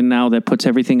generation now that puts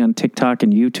everything on TikTok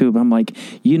and YouTube. I'm like,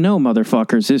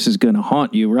 motherfuckers, this is going to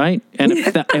haunt you, right? And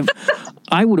if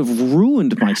I would have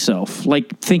ruined myself,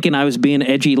 like thinking I was being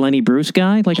edgy Lenny Bruce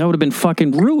guy, like I would have been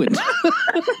fucking ruined.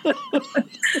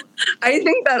 I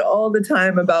think that all the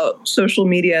time about social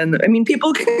media. And I mean,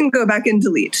 people can go back and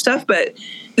delete stuff, but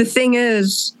the thing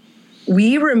is,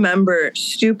 we remember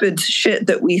stupid shit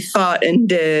that we thought and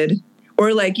did.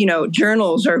 Or like,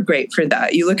 journals are great for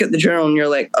that. You look at the journal and you're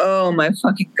like, oh my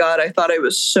fucking God, I thought I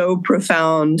was so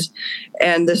profound.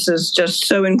 And this is just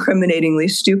so incriminatingly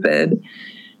stupid.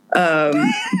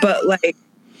 But like,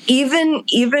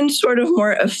 even sort of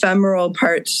more ephemeral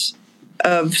parts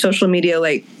of social media,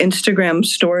 like Instagram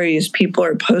stories, people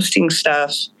are posting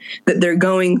stuff that they're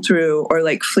going through, or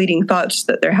like fleeting thoughts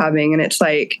that they're having. And it's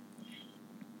like,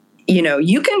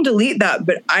 you can delete that,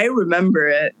 but I remember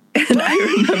it. And I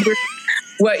remember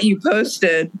what you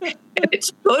posted. And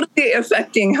it's totally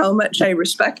affecting how much I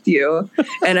respect you.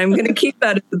 And I'm going to keep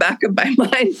that at the back of my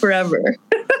mind forever.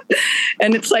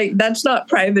 And it's like, that's not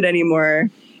private anymore.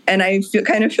 And I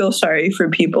kind of feel sorry for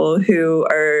people who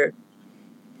are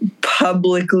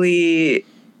publicly,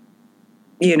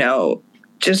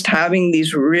 just having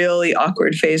these really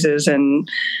awkward phases and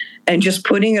just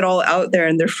putting it all out there,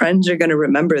 and their friends are going to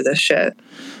remember this shit.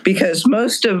 Because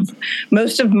most of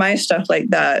my stuff like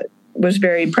that was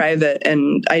very private,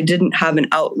 and I didn't have an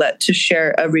outlet to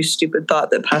share every stupid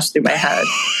thought that passed through my head.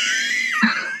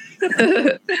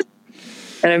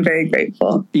 And I'm very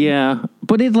grateful. Yeah,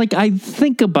 but I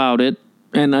think about it,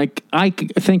 and I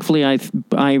thankfully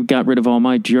I got rid of all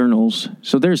my journals,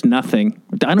 so there's nothing.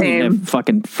 I don't even have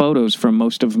fucking photos from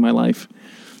most of my life,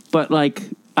 but like,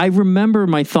 I remember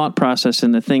my thought process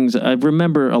and the things. I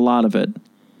remember a lot of it.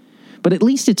 But at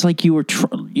least it's like you're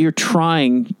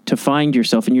trying to find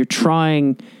yourself, and you're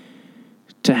trying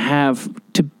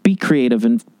to be creative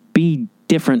and be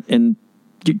different, and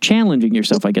you're challenging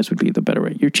yourself, I guess would be the better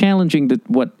way. You're challenging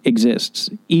what exists,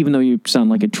 even though you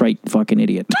sound like a trite fucking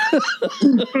idiot.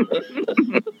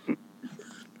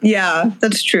 Yeah,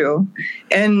 that's true.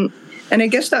 And I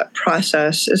guess that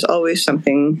process is always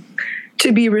something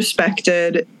to be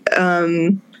respected.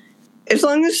 As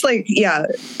long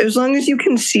as you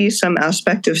can see some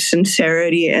aspect of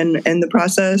sincerity in the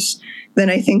process,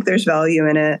 then I think there's value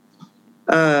in it.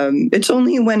 It's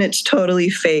only when it's totally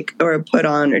fake or put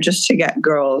on or just to get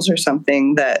girls or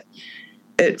something that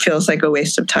it feels like a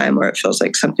waste of time, or it feels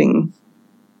like something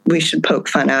we should poke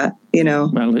fun at,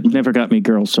 Well, it never got me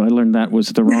girls, so I learned that was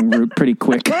the wrong route pretty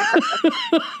quick.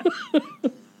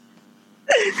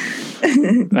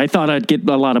 I thought I'd get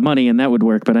a lot of money and that would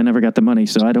work, but I never got the money.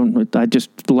 So I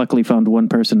just luckily found one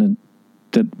person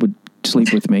that would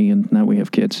sleep with me, and now we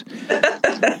have kids.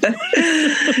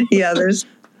 Yeah, there's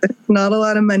not a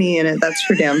lot of money in it. That's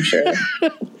for damn sure.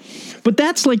 But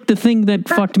that's like the thing that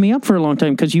fucked me up for a long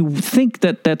time, because you think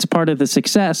that that's part of the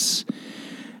success.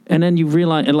 And then you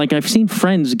realize, and like, I've seen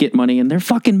friends get money and they're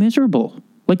fucking miserable.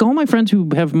 Like all my friends who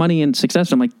have money and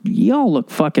success, I'm like, y'all look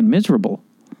fucking miserable.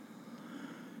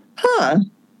 Huh?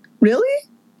 Really?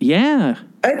 Yeah.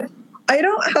 I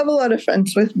don't have a lot of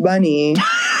friends with money.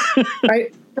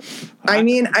 I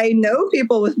mean, I know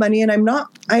people with money, and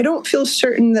I don't feel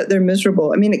certain that they're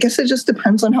miserable. I mean, I guess it just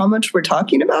depends on how much we're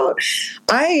talking about.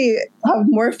 I have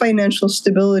more financial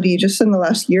stability just in the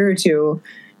last year or two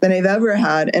than I've ever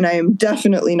had, and I am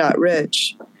definitely not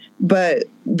rich. But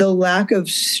the lack of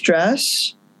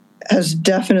stress has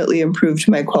definitely improved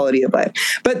my quality of life.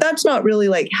 But that's not really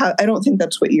like I don't think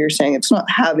that's what you're saying. It's not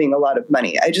having a lot of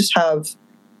money. I just have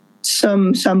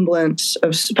some semblance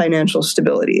of financial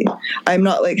stability. I'm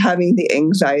not like having the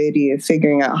anxiety of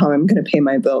figuring out how I'm going to pay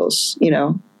my bills, you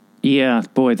know? Yeah,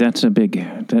 boy, that's a big...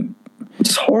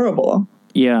 It's horrible.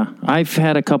 Yeah, I've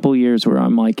had a couple years where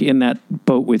I'm like in that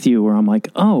boat with you where I'm like,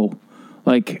 oh,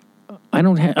 like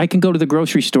I can go to the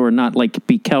grocery store and not like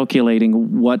be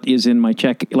calculating what is in my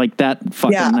check, like that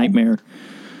fucking nightmare.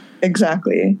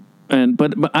 Exactly.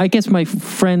 But I guess my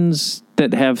friends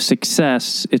that have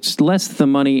success, it's less the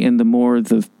money and the more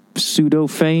the pseudo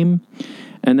fame.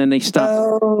 And then they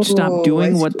stop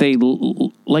doing what they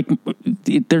like.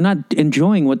 They're not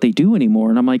enjoying what they do anymore.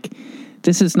 And I'm like,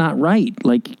 this is not right.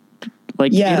 Like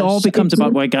yes, it all becomes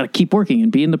about, well, I got to keep working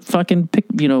and be in the fucking,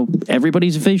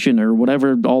 everybody's vision or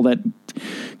whatever, all that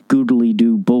goodly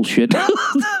do bullshit.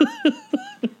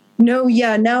 No,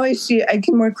 yeah, now I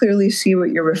can more clearly see what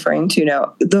you're referring to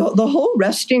now. The whole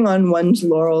resting on one's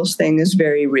laurels thing is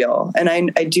very real. And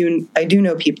I do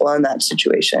know people in that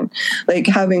situation, like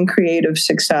having creative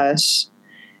success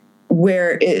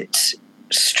where it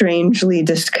strangely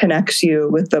disconnects you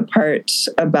with the parts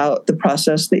about the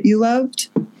process that you loved,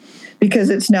 because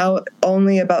it's now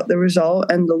only about the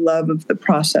result and the love of the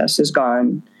process is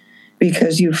gone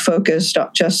because you focused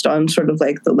just on sort of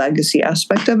like the legacy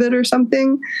aspect of it or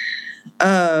something.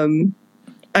 I'm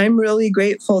really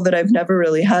grateful that I've never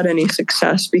really had any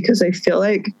success because I feel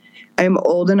like I'm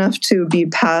old enough to be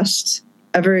past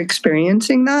ever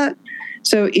experiencing that.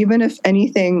 So even if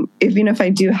I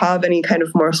do have any kind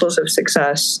of morsels of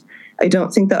success, I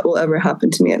don't think that will ever happen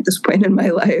to me at this point in my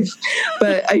life.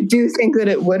 But I do think that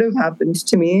it would have happened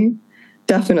to me.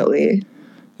 Definitely.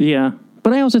 Yeah.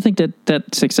 But I also think that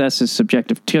success is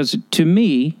subjective because to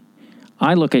me,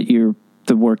 I look at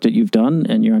the work that you've done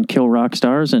and you're on Kill Rock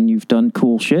Stars and you've done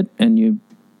cool shit and you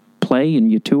play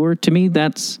and you tour. To me,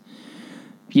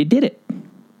 you did it.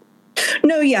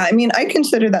 No, yeah. I mean, I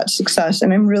consider that success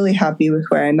and I'm really happy with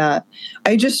where I'm at.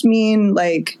 I just mean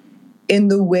like in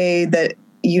the way that,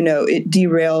 it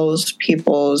derails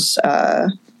people's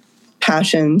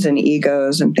passions and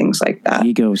egos and things like that.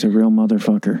 Ego's a real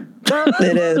motherfucker.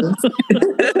 It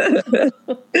is.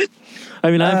 I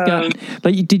mean, I've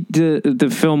got you did the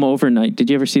film Overnight.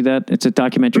 Did you ever see that? It's a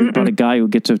documentary about a guy who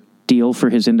gets a deal for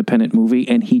his independent movie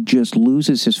and he just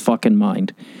loses his fucking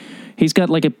mind. He's got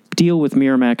like a deal with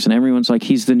Miramax and everyone's like,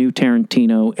 he's the new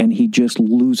Tarantino and he just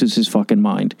loses his fucking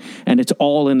mind. And it's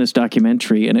all in this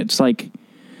documentary and it's like,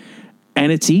 and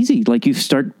it's easy. Like you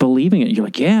start believing it. You're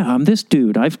like, yeah, I'm this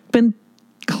dude. I've been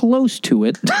close to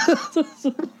it.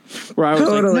 Where I was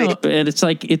totally. Like, no. And it's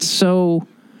like, it's so,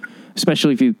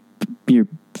 especially if you're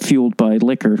fueled by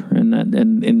liquor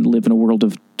and live in a world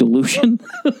of delusion,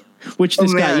 which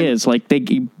this guy is. Like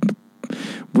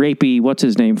Rapey, what's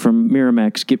his name from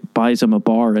Miramax, buys him a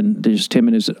bar and just him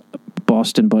and his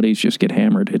Boston buddies just get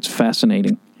hammered. It's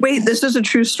fascinating. Wait, this is a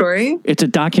true story? It's a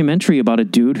documentary about a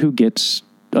dude who gets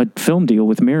a film deal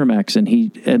with Miramax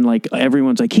and like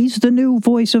everyone's like, he's the new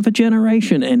voice of a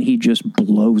generation and he just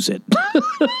blows it.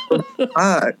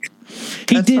 Fuck.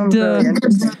 He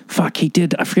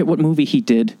did I forget what movie he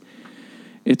did.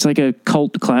 It's like a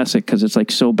cult classic because it's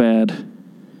like so bad.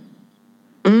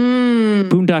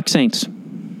 Boondock Saints.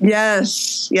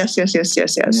 Yes. Yeah.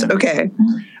 Okay.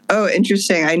 Oh,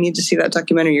 interesting. I need to see that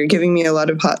documentary. You're giving me a lot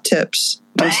of hot tips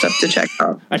and stuff to check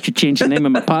out. I should change the name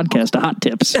of my podcast to Hot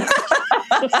Tips.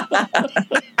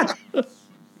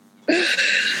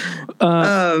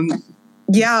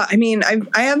 Yeah, I mean,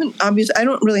 I haven't, obviously, I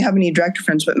don't really have any director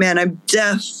friends, but man, I've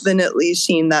definitely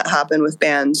seen that happen with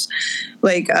bands.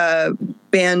 Like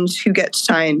bands who get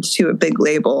signed to a big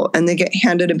label and they get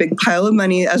handed a big pile of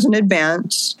money as an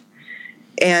advance,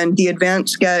 and the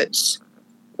advance gets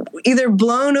either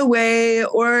blown away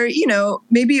or,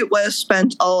 maybe it was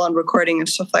spent all on recording and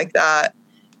stuff like that.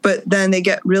 But then they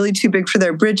get really too big for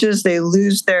their britches. They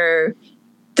lose their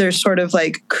sort of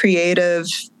like creative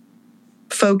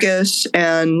focus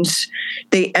and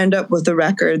they end up with a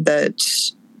record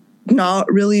that's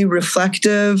not really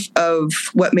reflective of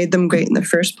what made them great in the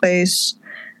first place.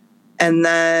 And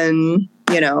then,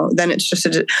 then it's just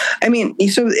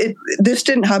this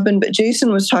didn't happen, but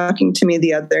Jason was talking to me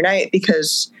the other night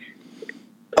because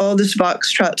all this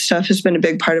Foxtrot stuff has been a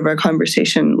big part of our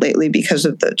conversation lately because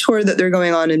of the tour that they're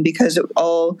going on and because it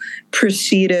all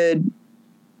preceded,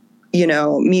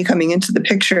 me coming into the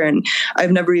picture, and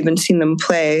I've never even seen them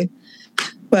play.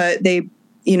 But they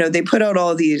put out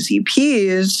all these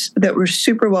EPs that were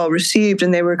super well received,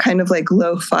 and they were kind of like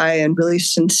lo-fi and really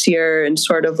sincere and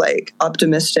sort of like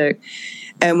optimistic.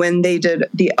 And when they did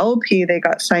the LP, they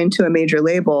got signed to a major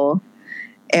label,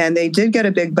 and they did get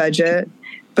a big budget,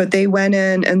 but they went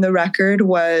in and the record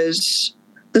was,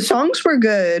 the songs were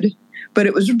good, but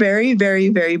it was very, very,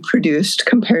 very produced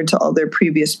compared to all their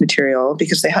previous material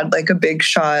because they had like a big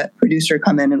shot producer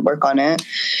come in and work on it.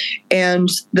 And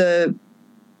the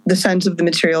sense of the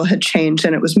material had changed,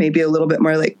 and it was maybe a little bit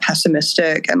more like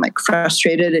pessimistic and like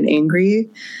frustrated and angry.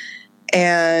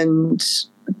 And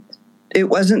it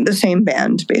wasn't the same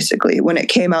band basically when it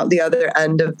came out the other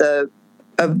end of the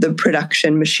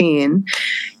production machine.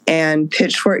 And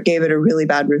Pitchfork gave it a really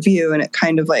bad review, and it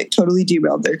kind of like totally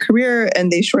derailed their career,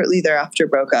 and they shortly thereafter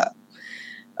broke up.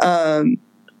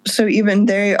 So even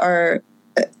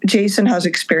Jason has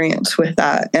experience with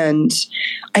that, and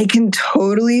I can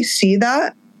totally see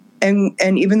that. And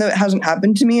even though it hasn't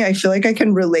happened to me, I feel like I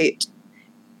can relate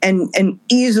and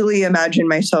easily imagine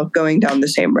myself going down the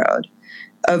same road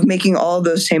of making all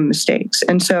those same mistakes.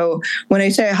 And so when I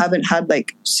say I haven't had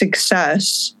like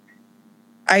success,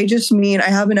 I just mean I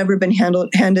haven't ever been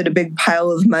handed a big pile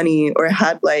of money or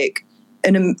had like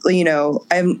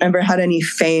I've never had any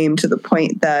fame to the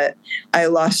point that I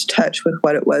lost touch with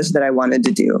what it was that I wanted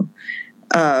to do.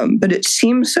 But it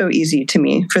seems so easy to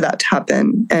me for that to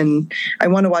happen. And I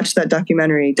want to watch that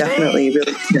documentary definitely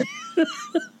really soon.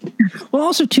 Well,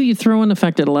 also, too, you throw in the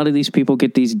fact that a lot of these people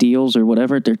get these deals or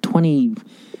whatever. They're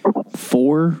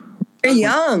 24. They're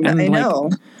young, I know.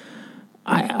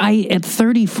 I at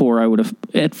 34,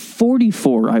 at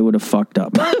 44, I would have fucked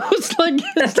up.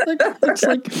 It's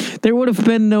like there would have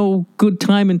been no good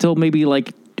time until maybe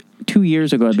like 2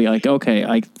 years ago. I'd be like, okay,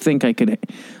 I think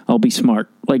I'll be smart.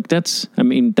 Like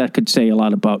that could say a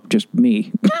lot about just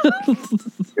me.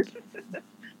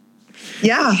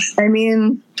 Yeah, I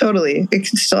mean, totally. It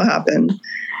can still happen.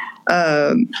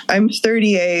 I'm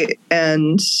 38,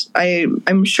 and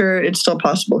I'm sure it's still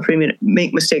possible for me to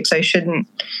make mistakes. I shouldn't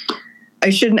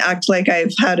act like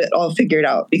I've had it all figured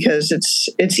out, because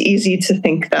it's easy to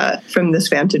think that from this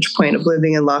vantage point of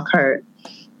living in Lockhart.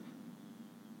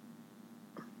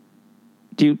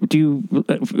 Do you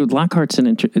Lockhart's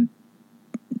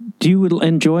do you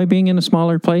enjoy being in a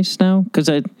smaller place now? Because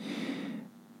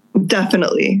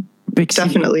Definitely.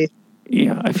 Definitely.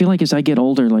 Yeah, I feel like as I get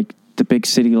older, like the big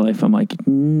city life, I'm like,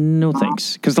 no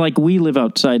thanks. Because like we live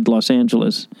outside Los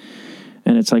Angeles,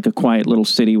 and it's like a quiet little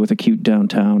city with a cute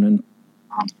downtown. And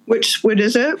what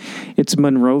is it? It's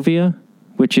Monrovia,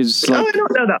 which is like, I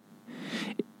don't know that.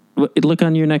 Look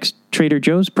on your next Trader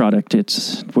Joe's product.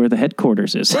 It's where the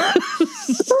headquarters is.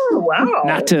 Oh, wow.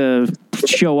 Not to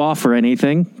show off or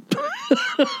anything.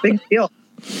 Big deal.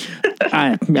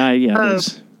 Yeah. It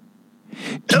is.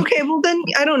 Okay, well then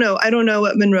I don't know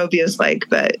what Monrovia is like,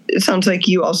 but it sounds like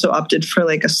you also opted for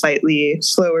like a slightly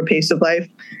slower pace of life.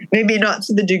 Maybe not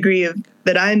to the degree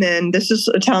that I'm in. This is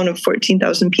a town of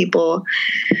 14,000 people.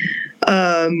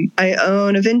 I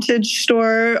own a vintage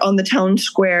store on the town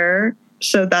square,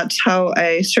 so that's how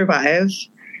I survive.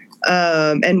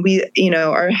 And we,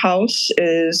 our house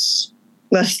is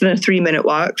less than a 3-minute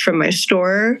walk from my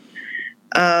store.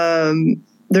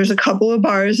 There's a couple of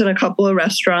bars and a couple of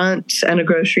restaurants and a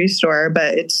grocery store,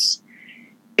 but it's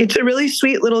a really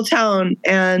sweet little town.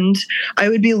 And I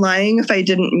would be lying if I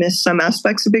didn't miss some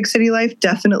aspects of big city life.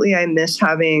 Definitely, I miss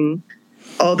having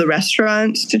all the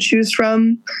restaurants to choose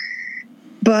from.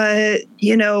 But,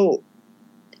 I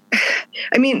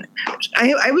mean,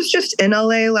 I was just in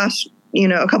LA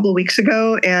a couple of weeks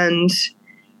ago, and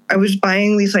I was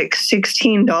buying these like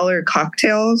 $16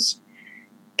 cocktails.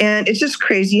 And it's just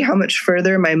crazy how much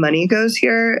further my money goes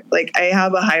here. Like, I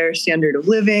have a higher standard of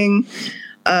living.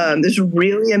 There's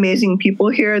really amazing people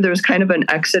here. There was kind of an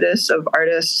exodus of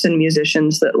artists and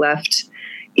musicians that left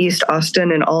East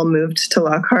Austin and all moved to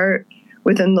Lockhart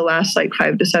within the last like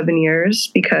 5 to 7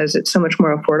 years because it's so much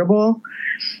more affordable.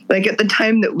 Like at the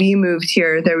time that we moved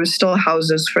here, there was still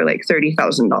houses for like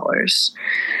 $30,000.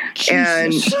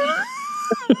 And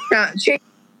yeah, changed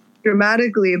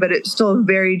dramatically, but it's still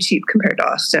very cheap compared to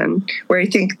Austin, where I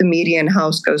think the median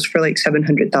house goes for like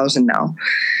 $700,000 now.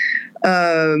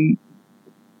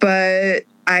 But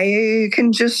I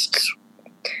can just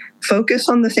focus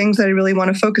on the things that I really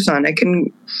want to focus on. I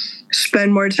can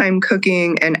spend more time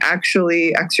cooking and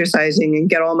actually exercising and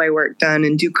get all my work done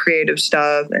and do creative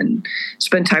stuff and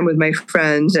spend time with my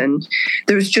friends. And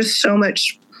there's just so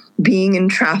much being in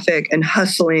traffic and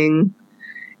hustling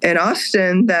in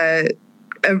Austin that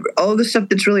all the stuff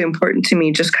that's really important to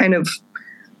me just kind of,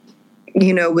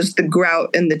 was the grout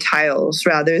and the tiles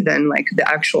rather than like the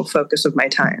actual focus of my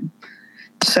time.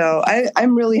 So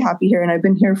I'm really happy here, and I've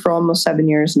been here for almost 7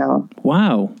 years now.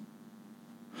 Wow.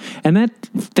 And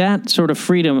that sort of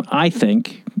freedom, I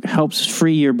think, helps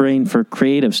free your brain for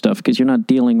creative stuff because you're not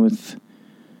dealing with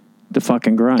the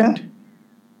fucking grind. Yeah.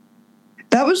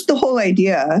 That was the whole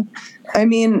idea. I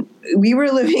mean, we were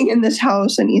living in this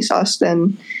house in East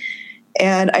Austin,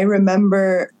 and I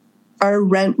remember our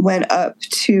rent went up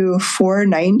to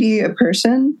 $490 a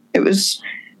person. It was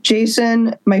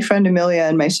Jason, my friend Amelia,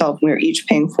 and myself. We were each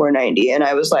paying $490, and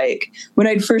I was like, when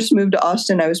I'd first moved to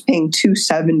Austin, I was paying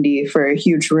 $270 for a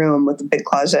huge room with a big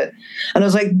closet, and I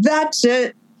was like, "That's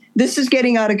it. This is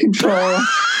getting out of control.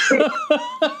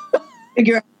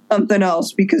 Figure out something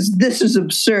else because this is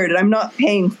absurd. And I'm not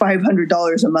paying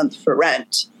 $500 a month for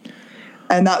rent."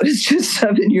 And that was just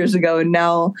 7 years ago. And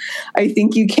now I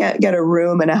think you can't get a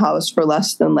room in a house for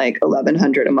less than like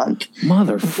 $1,100 a month.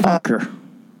 Motherfucker.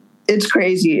 It's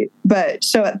crazy. But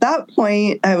so at that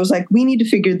point, I was like, we need to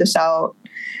figure this out.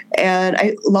 And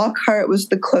Lockhart was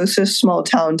the closest small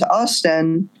town to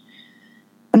Austin.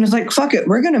 And I was like, fuck it,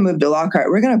 we're going to move to Lockhart.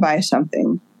 We're going to buy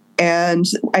something. And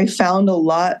I found a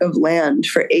lot of land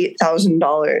for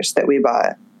 $8,000 that we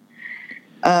bought.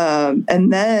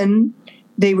 And then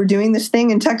they were doing this thing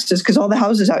in Texas because all the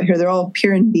houses out here, they're all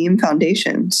pier and beam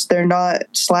foundations. They're not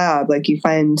slab like you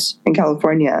find in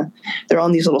California. They're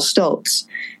on these little stilts.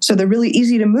 So they're really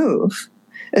easy to move,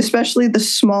 especially the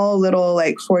small little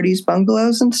like 40s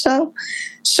bungalows and stuff.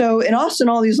 So in Austin,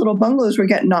 all these little bungalows were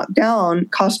getting knocked down,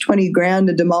 cost $20,000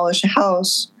 to demolish a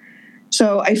house.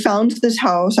 So I found this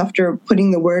house after putting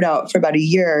the word out for about a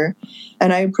year,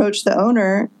 and I approached the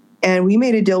owner, and we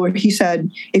made a deal where he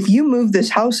said, if you move this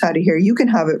house out of here, you can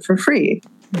have it for free.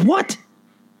 What?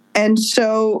 And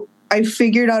so I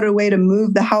figured out a way to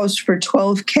move the house for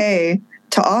 $12,000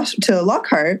 to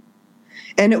Lockhart.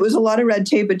 And it was a lot of red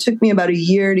tape. It took me about a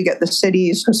year to get the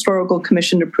city's historical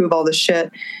commission to prove all this shit.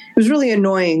 It was really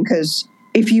annoying because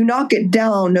if you knock it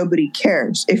down, nobody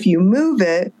cares. If you move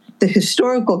it, the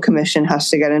historical commission has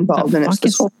to get involved. And it's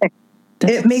this whole thing.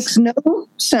 It makes no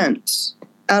sense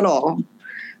at all.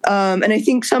 And I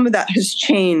think some of that has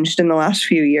changed in the last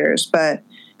few years, but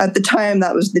at the time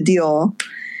that was the deal.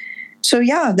 So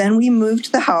yeah, then we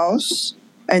moved the house,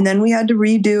 and then we had to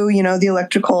redo, the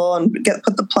electrical and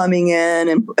put the plumbing in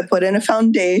and put in a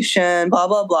foundation, blah,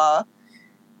 blah, blah.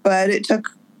 But it took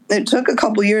a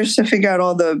couple years to figure out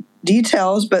all the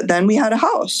details, but then we had a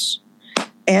house.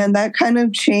 And that kind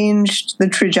of changed the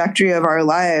trajectory of our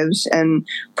lives and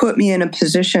put me in a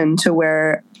position to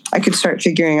where I could start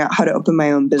figuring out how to open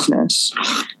my own business,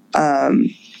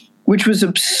 which was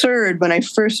absurd. When I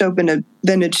first opened a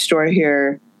vintage store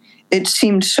here, it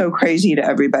seemed so crazy to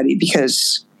everybody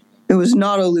because it was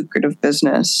not a lucrative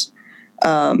business.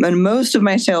 And most of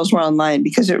my sales were online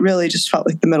because it really just felt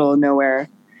like the middle of nowhere.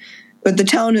 But the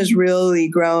town has really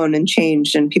grown and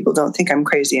changed, and people don't think I'm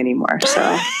crazy anymore.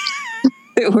 So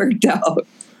it worked out.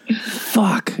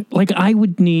 Fuck. Like I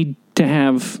would need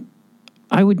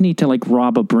to like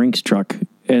rob a Brinks truck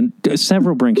and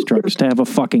several Brinks trucks to have a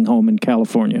fucking home in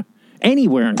California.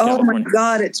 Anywhere in California. Oh my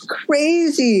God, it's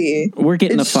crazy. We're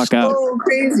getting the fuck out. It's so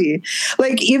crazy.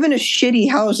 Like even a shitty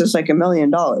house is like $1 million,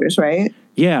 right?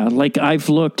 Yeah, like I've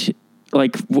looked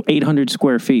like 800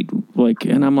 square feet, like,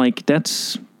 and I'm like,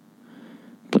 that's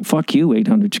fuck you,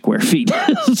 800 square feet.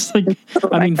 It's like,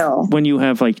 I mean, when you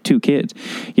have like 2 kids.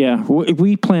 Yeah,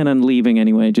 we plan on leaving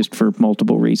anyway, just for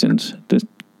multiple reasons.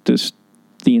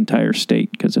 The entire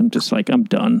state, because I'm just like, I'm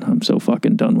done. I'm so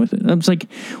fucking done with it. I'm just like,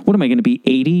 what am I going to be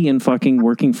 80 and fucking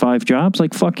working 5 jobs?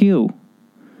 Like, fuck you.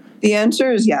 The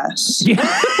answer is yes. Yeah.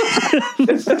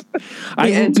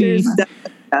 I will be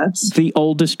yes. the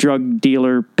oldest drug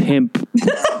dealer, pimp,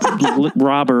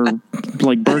 robber,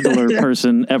 like burglar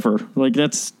person ever. Like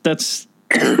that's.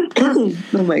 Oh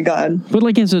my God. But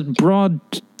like as a broad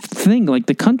thing, like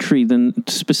the country, then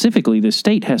specifically the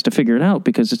state has to figure it out,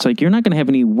 because it's like you're not going to have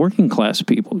any working class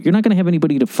people. You're not going to have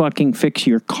anybody to fucking fix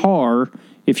your car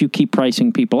if you keep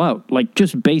pricing people out. Like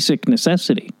just basic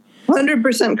necessity.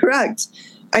 100% correct.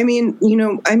 I mean,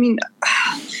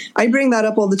 I bring that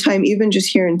up all the time, even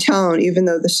just here in town, even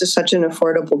though this is such an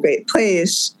affordable, great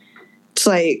place. It's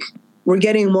like we're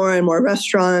getting more and more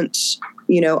restaurants.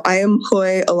 I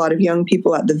employ a lot of young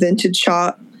people at the vintage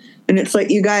shop, and it's like,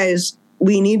 you guys,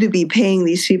 we need to be paying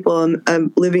these people a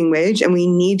living wage, and we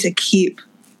need to keep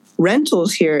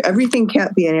rentals here. Everything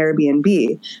can't be an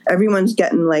Airbnb. Everyone's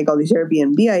getting like all these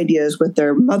Airbnb ideas with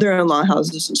their mother-in-law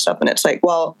houses and stuff. And it's like,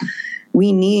 well,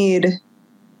 we need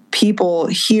people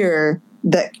here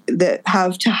that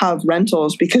have to have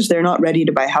rentals because they're not ready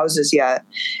to buy houses yet.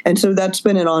 And so that's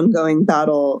been an ongoing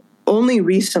battle. Only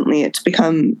recently it's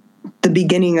become the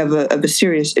beginning of a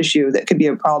serious issue that could be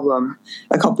a problem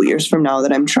a couple years from now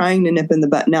that I'm trying to nip in the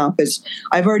butt now, because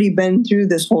I've already been through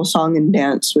this whole song and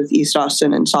dance with East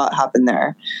Austin and saw it happen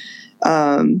there.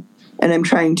 And I'm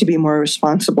trying to be more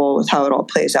responsible with how it all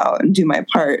plays out and do my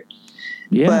part.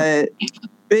 Yeah. But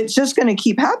it's just going to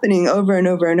keep happening over and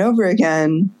over and over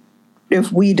again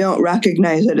if we don't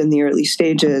recognize it in the early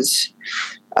stages.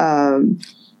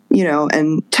 You know,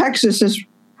 and Texas is,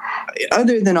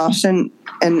 other than Austin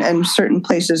and certain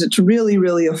places, it's really,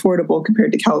 really affordable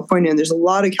compared to California. And there's a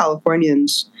lot of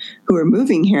Californians who are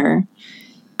moving here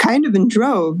kind of in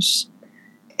droves.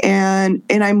 And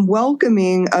I'm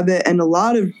welcoming of it in a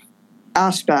lot of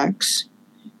aspects,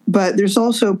 but there's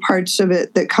also parts of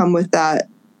it that come with that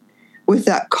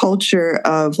culture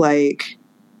of like,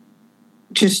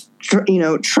 just, you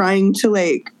know, trying to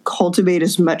like cultivate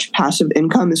as much passive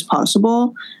income as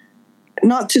possible.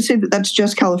 Not to say that that's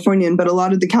just Californian, but a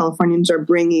lot of the Californians are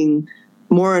bringing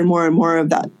more and more and more of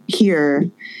that here.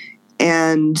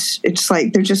 And it's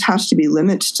like, there just has to be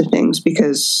limits to things,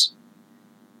 because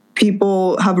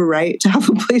people have a right to have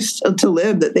a place to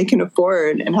live that they can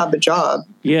afford and have a job.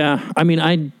 Yeah. I mean,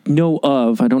 I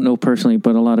don't know personally,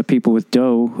 but a lot of people with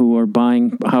dough who are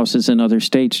buying houses in other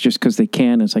states just because they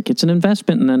can. It's like, it's an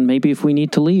investment. And then maybe if we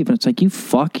need to leave, and it's like, you're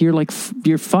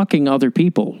fucking other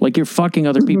people. Like, you're fucking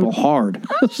other people hard.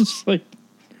 It's just like,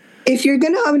 if you're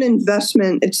going to have an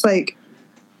investment, it's like,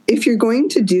 if you're going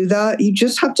to do that, you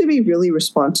just have to be really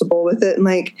responsible with it. And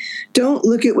like, don't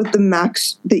look at what the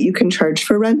max that you can charge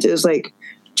for rent is. Like,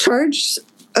 charge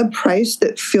a price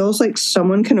that feels like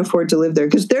someone can afford to live there,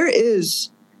 because there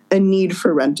is a need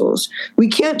for rentals. We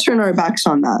can't turn our backs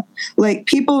on that. Like,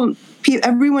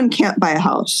 everyone can't buy a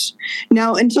house.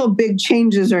 Now, until big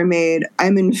changes are made,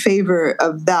 I'm in favor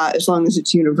of that as long as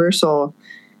it's universal.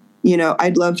 You know,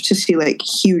 I'd love to see like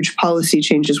huge policy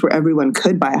changes where everyone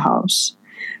could buy a house.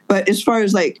 But as far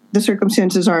as like the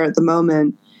circumstances are at the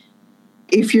moment,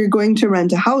 if you're going to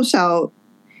rent a house out,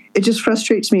 it just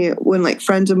frustrates me when like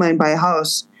friends of mine buy a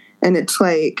house and it's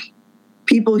like,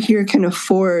 people here can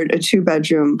afford a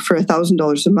 2-bedroom for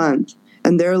 $1,000 a month.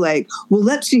 And they're like, well,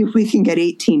 let's see if we can get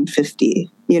 $1,850,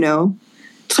 you know?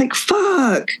 It's like,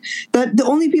 fuck. That the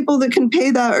only people that can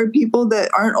pay that are people that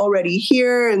aren't already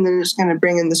here, and then it's going to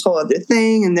bring in this whole other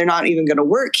thing, and they're not even going to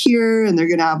work here, and they're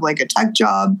going to have like a tech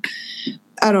job.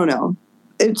 I don't know.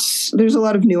 There's a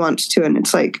lot of nuance to it, and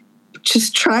it's like,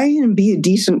 just try and be a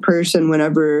decent person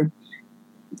whenever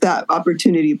that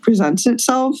opportunity presents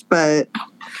itself. But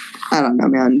I don't know,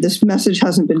 man. This message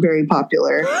hasn't been very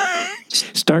popular.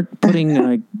 Start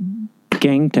putting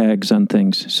gang tags on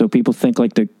things so people think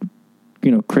like the,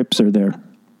 Crips are there,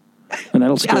 and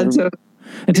that'll scare them.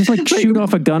 And just like shoot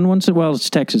off a gun once in a while.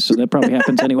 It's Texas, so that probably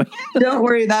happens anyway. Don't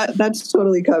worry, that's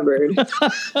totally covered.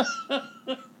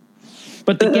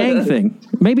 But the gang thing,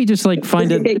 maybe just like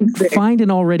find an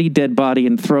already dead body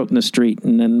and throw it in the street,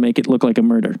 and then make it look like a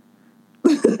murder.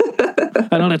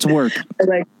 I know that's work. I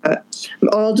like that.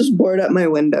 I'll just board up my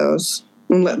windows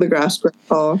and let the grass grow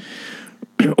tall.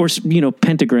 Or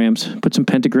pentagrams. Put some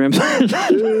pentagrams.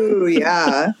 Ooh,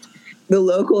 yeah. The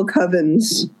local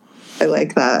covens. I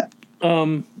like that.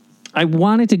 I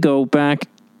wanted to go back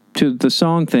to the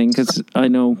song thing because I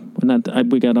know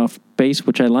we got off base,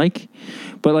 which I like.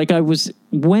 But like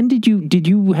when did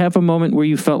you have a moment where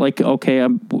you felt like, okay,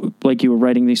 I'm like you were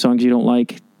writing these songs you don't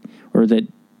like, or that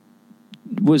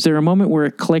was there a moment where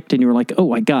it clicked and you were like,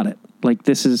 oh, I got it. Like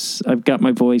I've got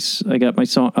my voice, I got my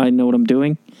song, I know what I'm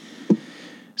doing.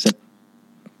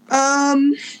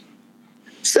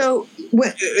 So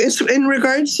in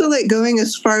regards to like going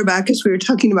as far back as we were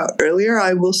talking about earlier,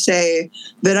 I will say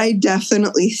that I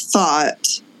definitely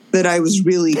thought that I was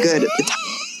really good at the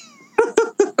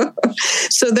time.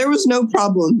 So there was no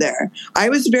problem there. I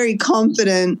was very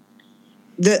confident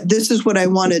that this is what I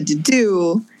wanted to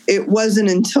do. It wasn't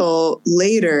until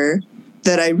later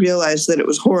that I realized that it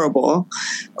was horrible,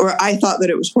 or I thought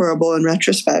that it was horrible in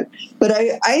retrospect. But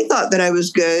I thought that I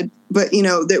was good, but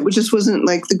that just wasn't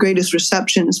like the greatest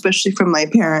reception, especially from my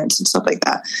parents and stuff like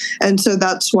that. And so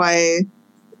that's why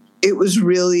it was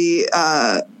really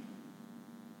a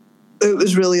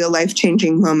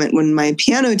life-changing moment when my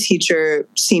piano teacher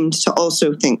seemed to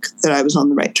also think that I was on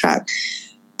the right track.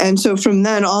 And so from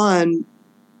then on,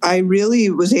 I really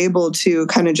was able to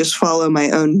kind of just follow my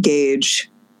own gauge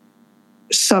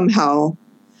somehow,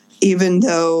 even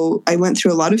though I went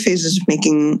through a lot of phases of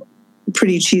making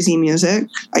pretty cheesy music,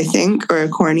 I think, or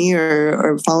corny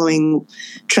or following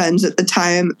trends at the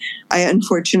time. I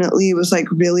unfortunately was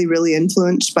like really, really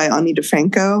influenced by Ani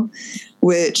DiFranco,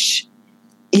 which,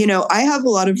 I have a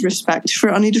lot of respect for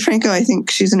Ani DiFranco. I think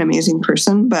she's an amazing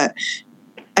person, but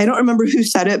I don't remember who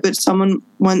said it, but someone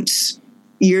once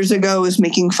years ago was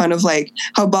making fun of like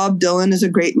how Bob Dylan is a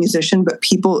great musician, but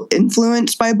people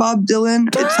influenced by Bob Dylan,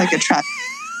 it's like a trap.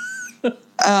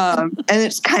 And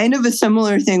it's kind of a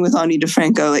similar thing with Ani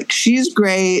DeFranco. Like, she's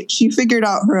great. She figured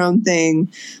out her own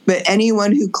thing, but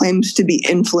anyone who claims to be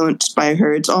influenced by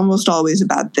her, it's almost always a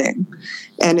bad thing.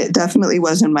 And it definitely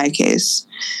was in my case.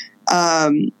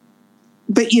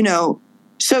 But, you know,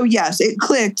 so yes, it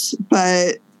clicked,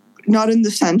 but not in the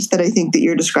sense that I think that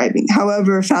you're describing.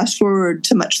 However, fast forward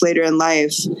to much later in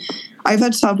life, I've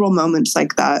had several moments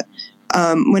like that.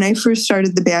 When I first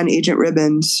started the band Agent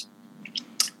Ribbons,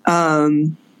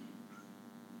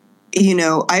 you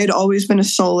know, I had always been a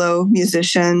solo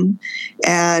musician,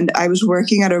 and I was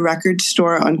working at a record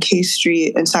store on K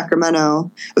Street in Sacramento.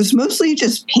 It was mostly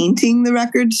just painting the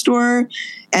record store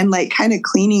and like kind of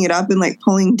cleaning it up and like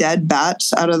pulling dead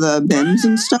bats out of the bins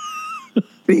and stuff.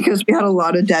 Because we had a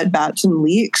lot of dead bats and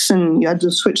leaks, and you had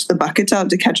to switch the buckets out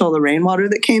to catch all the rainwater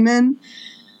that came in.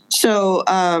 So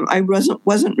I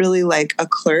wasn't really like a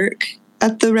clerk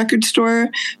at the record store,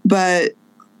 but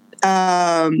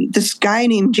this guy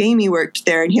named Jamie worked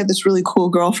there, and he had this really cool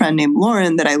girlfriend named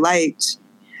Lauren that I liked.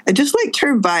 I just liked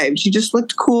her vibe. She just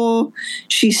looked cool.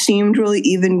 She seemed really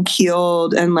even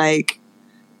keeled, and like,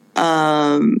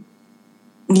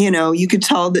 you know, you could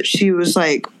tell that she was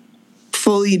like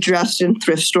fully dressed in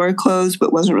thrift store clothes,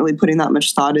 but wasn't really putting that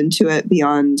much thought into it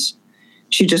beyond,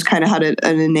 she just kind of had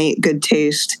an innate good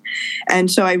taste. And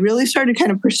so I really started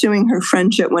kind of pursuing her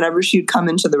friendship whenever she'd come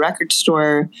into the record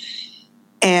store.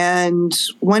 And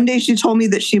one day she told me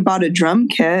that she bought a drum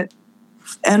kit,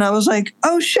 and I was like,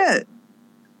 oh shit.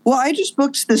 Well, I just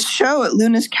booked this show at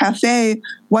Luna's Cafe.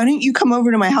 Why don't you come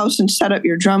over to my house and set up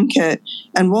your drum kit,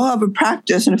 and we'll have a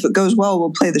practice, and if it goes well,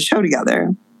 we'll play the show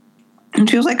together. And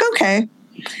she was like, okay.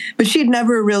 But she'd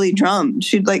never really drummed.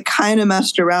 She'd like kind of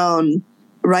messed around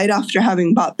right after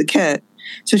having bought the kit.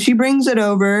 So she brings it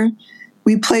over.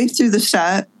 We play through the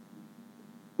set,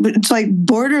 but it's like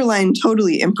borderline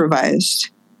totally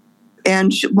improvised.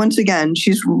 And once again,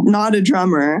 she's not a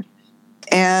drummer.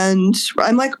 And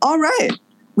I'm like, all right,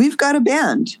 we've got a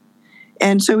band.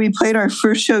 And so we played our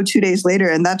first show 2 days later,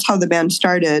 and that's how the band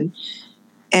started.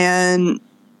 And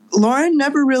Lauren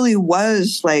never really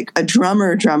was like a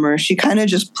drummer. She kind of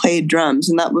just played drums,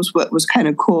 and that was what was kind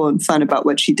of cool and fun about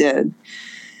what she did.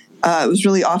 It was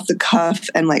really off the cuff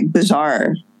and like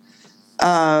bizarre.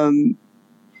 And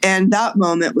that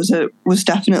moment was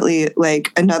definitely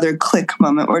like another click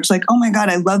moment where it's like, oh my God,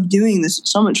 I love doing this. It's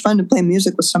so much fun to play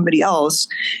music with somebody else.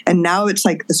 And now it's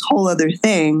like this whole other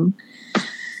thing.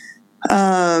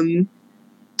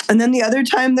 And then the other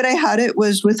time that I had it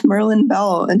was with Merlin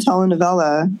Bell and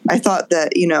Telenovela. I thought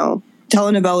that, you know,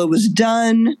 Telenovela was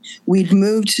done. We'd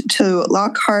moved to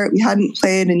Lockhart. We hadn't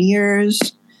played in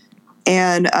years.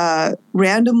 And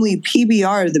randomly,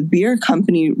 PBR, the beer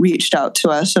company, reached out to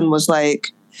us and was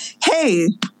like, hey,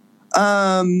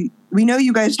 we know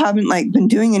you guys haven't like been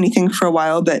doing anything for a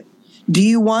while, but do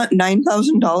you want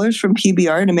 $9,000 from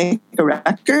PBR to make a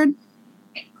record?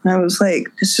 And I was like,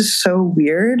 this is so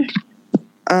weird.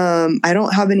 I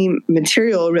don't have any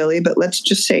material really, but let's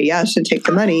just say yes and take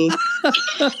the money.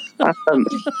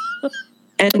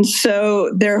 And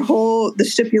so the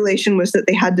stipulation was that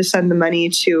they had to send the money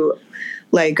to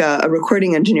like a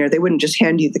recording engineer. They wouldn't just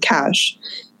hand you the cash.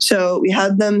 So we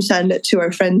had them send it to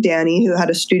our friend Danny, who had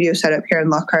a studio set up here in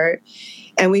Lockhart.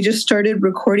 And we just started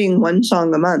recording one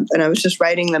song a month. And I was just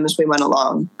writing them as we went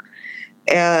along.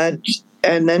 And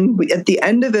then at the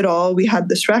end of it all, we had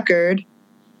this record,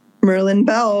 Merlin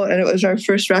Bell, and it was our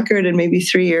first record in maybe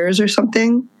 3 years or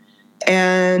something.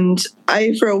 And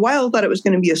I, for a while, thought it was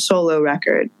going to be a solo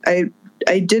record. I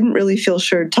didn't really feel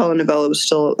sure Telenovela was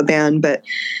still a band, but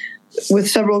with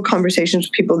several conversations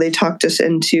with people, they talked us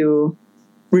into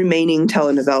remaining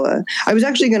Telenovela. I was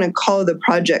actually going to call the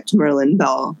project Merlin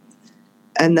Bell,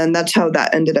 and then that's how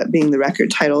that ended up being the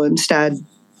record title instead.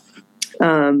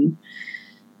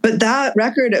 But that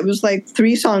record, it was like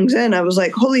 3 songs in, I was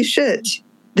like, holy shit,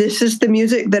 this is the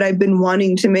music that I've been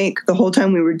wanting to make the whole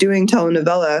time we were doing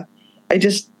Telenovela. I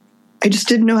just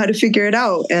didn't know how to figure it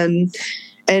out. And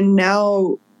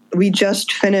now we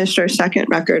just finished our second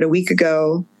record a week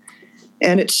ago,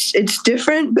 and it's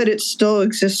different, but it still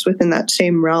exists within that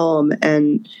same realm.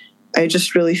 And I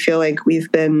just really feel like we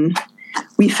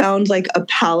found like a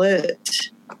palette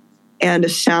and a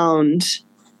sound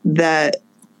that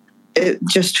it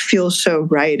just feels so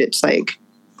right. It's like,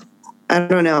 I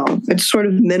don't know, it's sort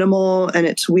of minimal and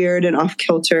it's weird and off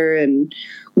kilter, and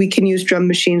we can use drum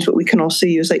machines, but we can also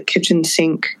use like kitchen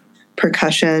sink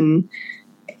percussion.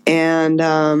 and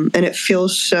it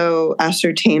feels so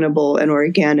ascertainable and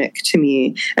organic to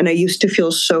me. And I used to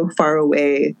feel so far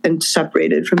away and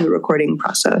separated from the recording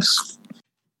process.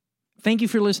 Thank you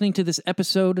for listening to this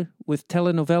episode with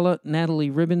telenovela Natalie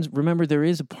Ribbons. Remember, there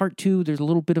is a part 2. There's a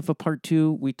little bit of a part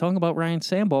 2. We talk about Ryan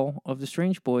Sambal of The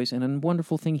Strange Boys and a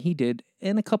wonderful thing he did,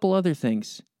 and a couple other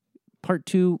things. Part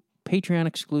 2, Patreon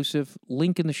exclusive,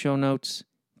 link in the show notes.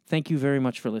 Thank you very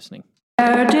much for listening.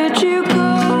 Where did you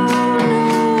go?